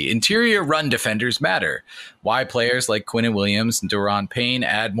it could be. Interior run defenders matter. Why players like Quinnen Williams and Daron Payne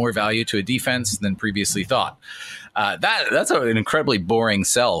add more value to a defense than previously thought. That's an incredibly boring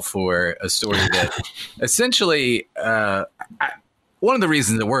sell for a story that essentially one of the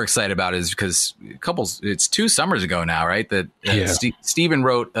reasons that we're excited about it is because it's 2 summers ago now, right? That Steven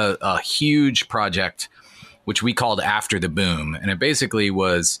wrote a huge project, which we called After the Boom. And it basically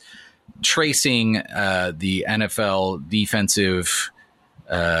was tracing the NFL defensive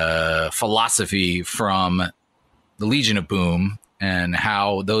philosophy from the Legion of Boom and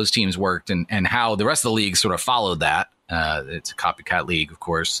how those teams worked and how the rest of the league sort of followed that. It's a copycat league, of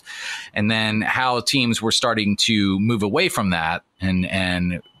course. And then how teams were starting to move away from that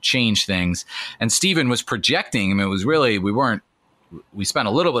and change things. And Steven was projecting, it was really, we spent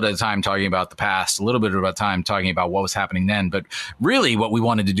a little bit of time talking about the past, a little bit of time talking about what was happening then. But really what we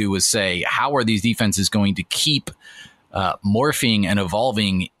wanted to do was say, how are these defenses going to keep morphing and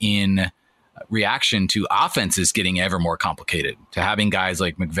evolving in reaction to offenses getting ever more complicated, to having guys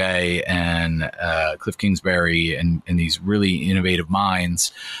like McVay and Cliff Kingsbury and these really innovative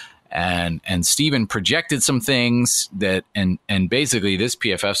minds. And Steven projected some things that, and basically this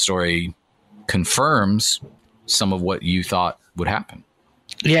PFF story confirms some of what you thought would happen.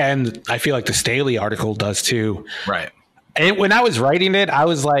 Yeah. And I feel like the Staley article does too. Right. And when I was writing it, I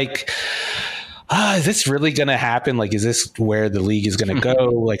was like, is this really going to happen? Like, is this where the league is going to go?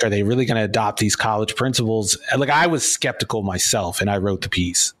 Like, are they really going to adopt these college principles? Like, I was skeptical myself, and I wrote the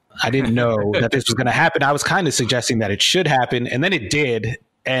piece. I didn't know that this was going to happen. I was kind of suggesting that it should happen, and then it did.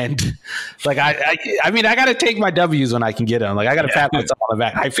 And like, I mean, I got to take my W's when I can get them. Like, I got to pat myself on the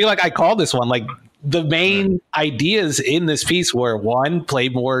back. I feel like I called this one. Like, the main ideas in this piece were, one, play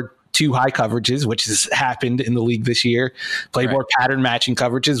more 2 high coverages, which has happened in the league this year. Play more pattern matching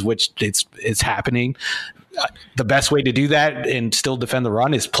coverages, which it's happening. The best way to do that and still defend the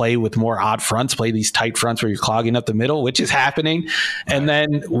run is play with more odd fronts, play these tight fronts where you're clogging up the middle, which is happening. And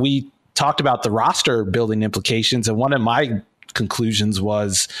then we talked about the roster building implications. And one of my conclusions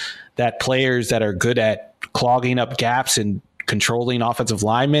was that players that are good at clogging up gaps and controlling offensive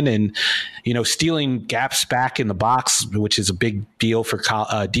linemen and, stealing gaps back in the box, which is a big deal for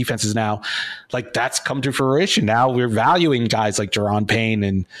defenses now. Like, that's come to fruition. Now we're valuing guys like Daron Payne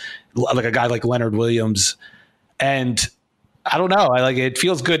and like a guy like Leonard Williams. And I don't know. It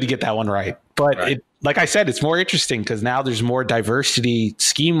feels good to get that one right. But like I said, it's more interesting because now there's more diversity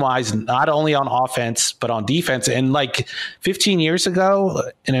scheme wise, not only on offense, but on defense. And like 15 years ago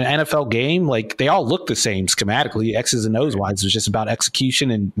in an NFL game, like they all look the same schematically, X's and O's wise. It was just about execution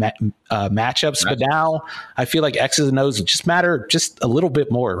and matchups. But now I feel like X's and O's just matter just a little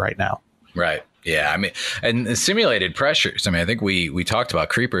bit more right now. Right. Yeah, I mean, and simulated pressures. I mean, I think we talked about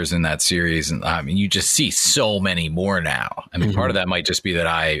creepers in that series, and I mean, you just see so many more now. I mean, part of that might just be that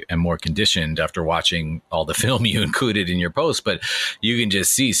I am more conditioned after watching all the film you included in your post, but you can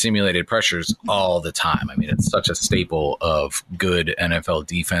just see simulated pressures all the time. I mean, it's such a staple of good NFL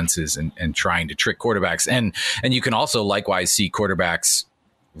defenses and trying to trick quarterbacks, and you can also likewise see quarterbacks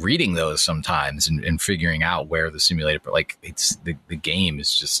reading those sometimes and figuring out where the simulated, like it's the game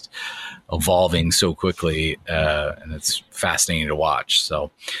is just evolving so quickly, and it's fascinating to watch.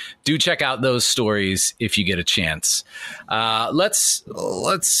 So do check out those stories if you get a chance. Let's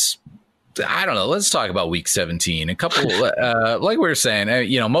I don't know. Let's talk about week 17. A couple, like we were saying,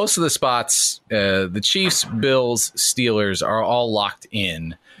 most of the spots, the Chiefs, Bills, Steelers are all locked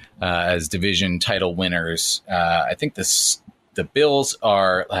in as division title winners. I think the Bills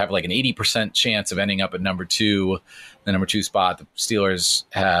have like an 80% chance of ending up at number 2, the number 2 spot. The Steelers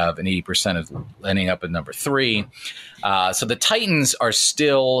have an 80% of ending up at number 3. So the Titans are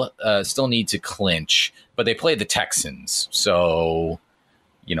still need to clinch, but they play the Texans. So,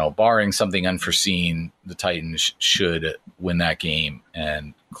 barring something unforeseen, the Titans should win that game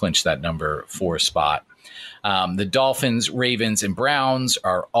and clinch that number 4 spot. The Dolphins, Ravens, and Browns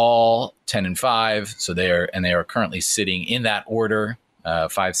are all 10-5. So they are currently sitting in that order,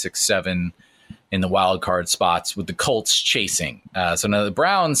 5, 6, 7 in the wild card spots, with the Colts chasing. So now the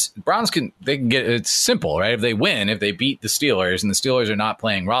Browns can get, it's simple, right? If they win, if they beat the Steelers, and the Steelers are not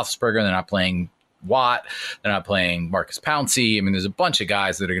playing Roethlisberger, they're not playing Watt, they're not playing Marcus Pouncey. I mean, there's a bunch of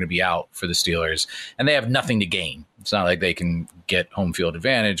guys that are going to be out for the Steelers, and they have nothing to gain. It's not like they can get home field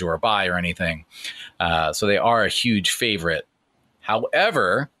advantage or a bye or anything. So they are a huge favorite.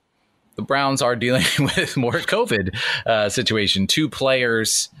 However, the Browns are dealing with more COVID situation. 2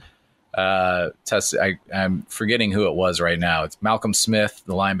 players tested. I'm forgetting who it was right now. It's Malcolm Smith,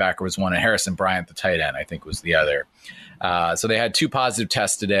 the linebacker, was one, and Harrison Bryant, the tight end, I think was the other. So they had 2 positive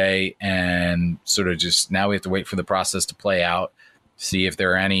tests today, and sort of just now we have to wait for the process to play out, see if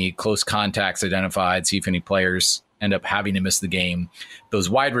there are any close contacts identified, see if any players end up having to miss the game. Those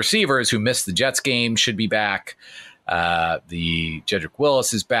wide receivers who missed the Jets game should be back. The Jedrick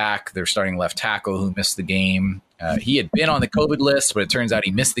Willis is back. Their starting left tackle who missed the game. He had been on the COVID list, but it turns out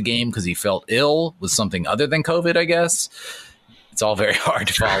he missed the game because he felt ill with something other than COVID, I guess. It's all very hard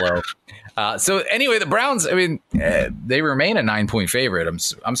to follow. So anyway, the Browns, I mean, they remain a 9-point favorite.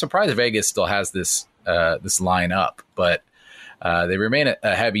 I'm surprised Vegas still has this line up, but they remain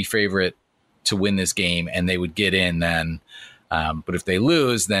a heavy favorite to win this game, and they would get in then. But if they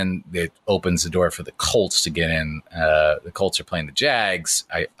lose, then it opens the door for the Colts to get in. The Colts are playing the Jags.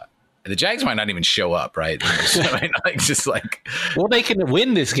 The Jags might not even show up, right? Well, they can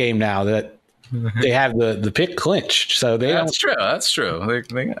win this game now that they have the pick clinched. So that's true. That's true.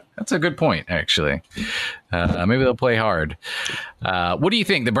 That's a good point, actually. Maybe they'll play hard. What do you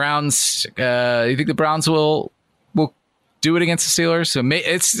think? The Browns? You think the Browns will do it against the Steelers? So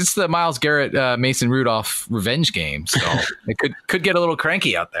it's the Myles Garrett, Mason Rudolph revenge game. So it could get a little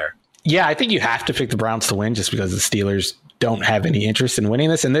cranky out there. Yeah, I think you have to pick the Browns to win just because the Steelers don't have any interest in winning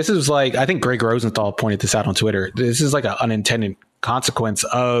this. And this is like, I think Greg Rosenthal pointed this out on Twitter. This is like an unintended consequence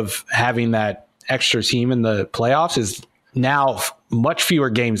of having that extra team in the playoffs is now much fewer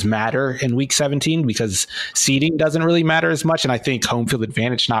games matter in week 17 because seeding doesn't really matter as much. And I think home field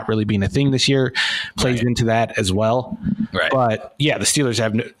advantage not really being a thing this year plays into that as well. Right. But yeah, the Steelers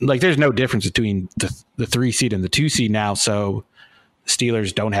have there's no difference between the 3 seed and the 2 seed now. So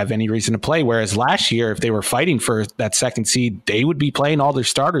Steelers don't have any reason to play. Whereas last year, if they were fighting for that 2nd seed, they would be playing all their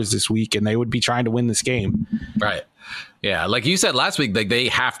starters this week and they would be trying to win this game. Right. Yeah. Like you said last week, like they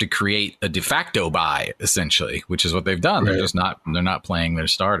have to create a de facto bye essentially, which is what they've done. Right. They're not playing their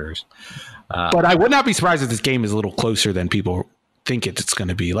starters. But I would not be surprised if this game is a little closer than people think it's going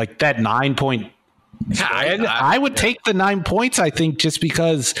to be. Like that 9-point spread, I would take the 9 points, I think, just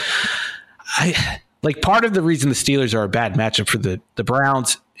because part of the reason the Steelers are a bad matchup for the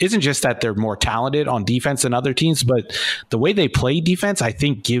Browns isn't just that they're more talented on defense than other teams, but the way they play defense, I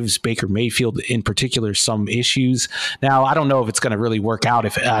think, gives Baker Mayfield in particular some issues. Now, I don't know if it's going to really work out.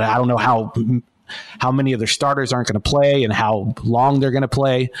 I don't know how many of their starters aren't going to play and how long they're going to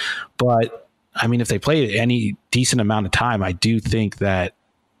play. But, I mean, if they play any decent amount of time, I do think that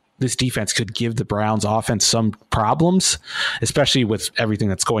this defense could give the Browns offense some problems, especially with everything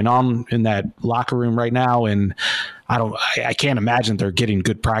that's going on in that locker room right now. And I can't imagine they're getting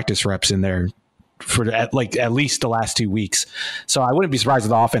good practice reps in there for at least the last 2 weeks. So I wouldn't be surprised if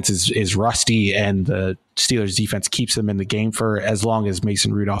the offense is rusty and the Steelers defense keeps them in the game for as long as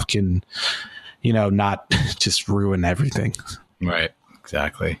Mason Rudolph can, not just ruin everything. Right.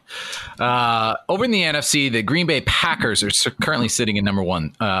 Exactly. Over in the NFC, the Green Bay Packers are currently sitting in number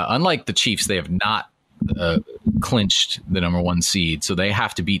 1. Unlike the Chiefs, they have not clinched the number 1 seed, so they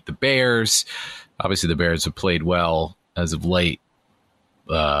have to beat the Bears. Obviously, the Bears have played well as of late,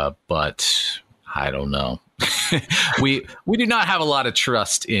 but I don't know. We do not have a lot of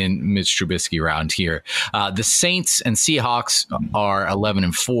trust in Mitch Trubisky around here. The Saints and Seahawks are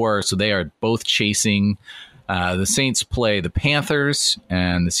 11-4, so they are both chasing. The Saints play the Panthers,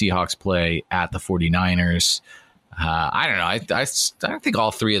 and the Seahawks play at the 49ers. I don't know. I think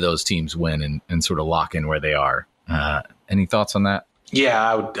all three of those teams win and sort of lock in where they are. Any thoughts on that?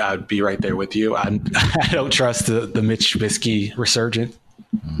 Yeah, I would be right there with you. I don't trust the Mitch Trubisky resurgent.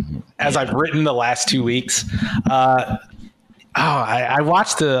 As I've written the last 2 weeks. I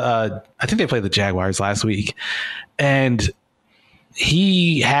watched I think they played the Jaguars last week, and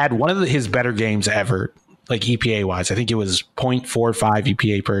he had one of his better games ever, like EPA wise. I think it was 0.45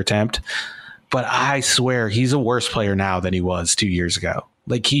 EPA per attempt. But I swear he's a worse player now than he was 2 years ago.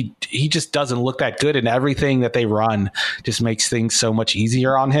 Like he just doesn't look that good, and everything that they run just makes things so much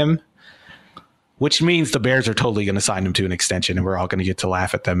easier on him. Which means the Bears are totally going to sign him to an extension, and we're all going to get to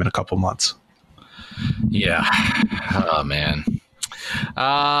laugh at them in a couple months. Yeah. Oh, man.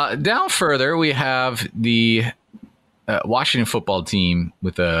 Down further, we have the Washington football team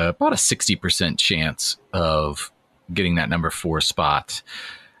with about a 60% chance of getting that number 4 spot.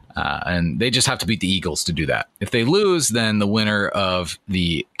 And they just have to beat the Eagles to do that. If they lose, then the winner of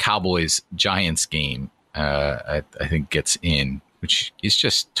the Cowboys-Giants game, I think, gets in, which is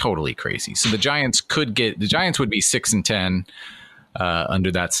just totally crazy. So the Giants would be 6-10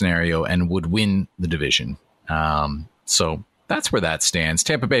 under that scenario and would win the division. So that's where that stands.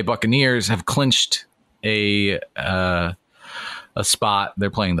 Tampa Bay Buccaneers have clinched a spot. They're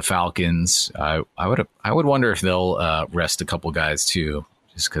playing the Falcons. I would wonder if they'll rest a couple guys too,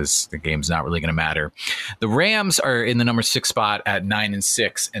 just because the game's not really going to matter. The Rams are in the number 6 spot at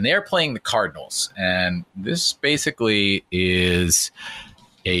 9-6, and they're playing the Cardinals. And this basically is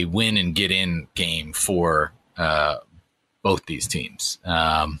a win and get in game for both these teams.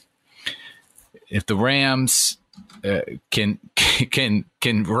 If the Rams can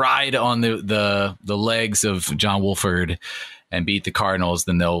ride on the legs of John Wolford and beat the Cardinals,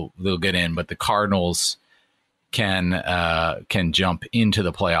 then they'll get in. But the Cardinals can jump into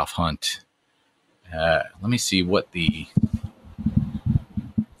the playoff hunt. Let me see what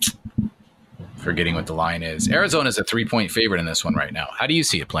forgetting what the line is. Arizona's a 3-point favorite in this one right now. How do you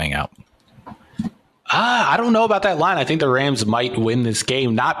see it playing out? I don't know about that line. I think the Rams might win this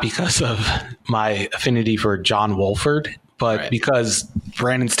game, not because of my affinity for John Wolford, but because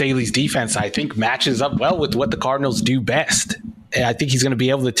Brandon Staley's defense, I think, matches up well with what the Cardinals do best. And I think he's going to be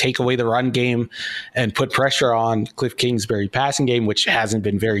able to take away the run game and put pressure on Cliff Kingsbury passing game, which hasn't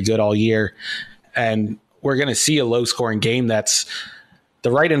been very good all year. And we're going to see a low-scoring game that's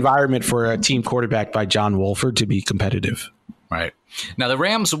the right environment for a team quarterbacked by John Wolford to be competitive. Right. Now, the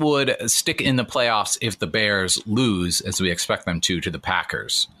Rams would stick in the playoffs if the Bears lose, as we expect them to the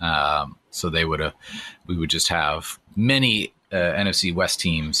Packers. So we would just have many NFC West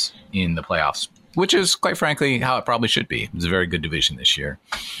teams in the playoffs, which is, quite frankly, how it probably should be. It's a very good division this year.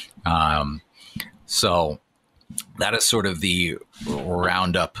 So that is sort of the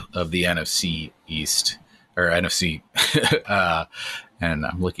roundup of the NFC East, or NFC. And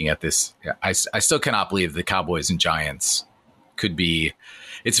I'm looking at this. I still cannot believe the Cowboys and Giants could be.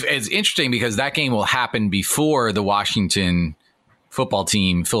 It's interesting because that game will happen before the Washington football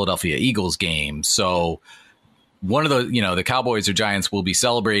team Philadelphia Eagles game. So one of the Cowboys or Giants will be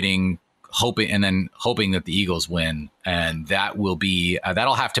celebrating, hoping that the Eagles win, and that will be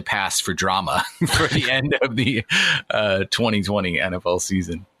that'll have to pass for drama for the end of the 2020 NFL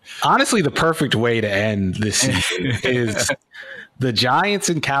season. Honestly, the perfect way to end this season is the Giants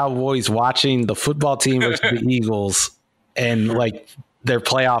and Cowboys watching the football team versus the Eagles, and like their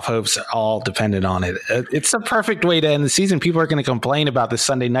playoff hopes are all dependent on it. It's the perfect way to end the season. People are going to complain about this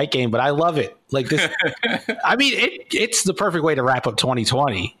Sunday night game, but I love it. Like this, I mean, it's the perfect way to wrap up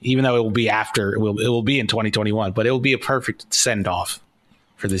 2020, even though it will be after, it will be in 2021, but it will be a perfect send off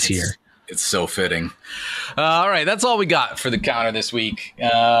for this year. It's so fitting. All right. That's all we got for the counter this week.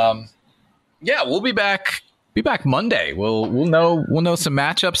 Yeah, we'll be back. Monday. We'll know some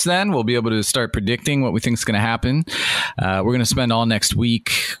matchups then. We'll be able to start predicting what we think is going to happen. We're going to spend all next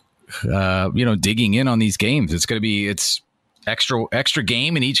week, digging in on these games. It's extra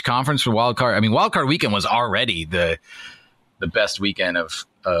game in each conference for wild card. I mean, wild card weekend was already the best weekend of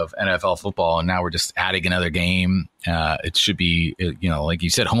NFL football, and now we're just adding another game. It should be, like you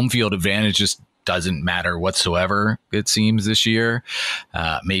said, home field advantage just doesn't matter whatsoever, it seems, this year.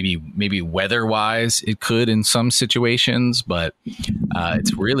 Maybe weather-wise it could in some situations, but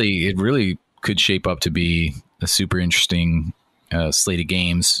it really could shape up to be a super interesting slate of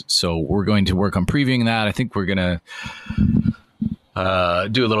games. So we're going to work on previewing that. I think we're going to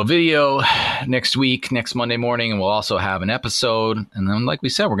do a little video next Monday morning, and we'll also have an episode. And then, like we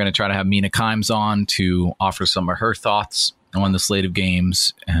said, we're going to try to have Mina Kimes on to offer some of her thoughts on the slate of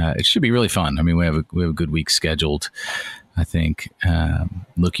games. It should be really fun. I mean, we have a good week scheduled, I think.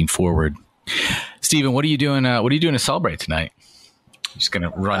 Looking forward. Steven, what are you doing? What are you doing to celebrate tonight? Just going to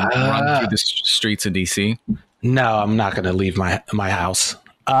run through the streets of DC? No, I'm not going to leave my house.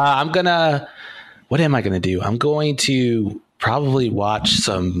 What am I going to do? I'm going to probably watch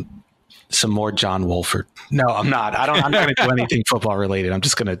some more John Wolford. No, I'm not. I'm not going to do anything football related. I'm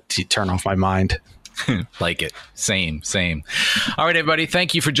just going to turn off my mind. Like it. Same. All right, everybody.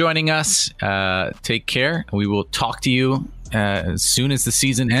 Thank you for joining us. Take care. We will talk to you as soon as the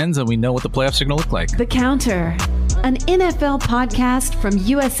season ends and we know what the playoffs are going to look like. The Counter, an NFL podcast from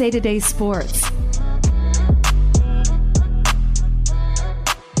USA Today Sports.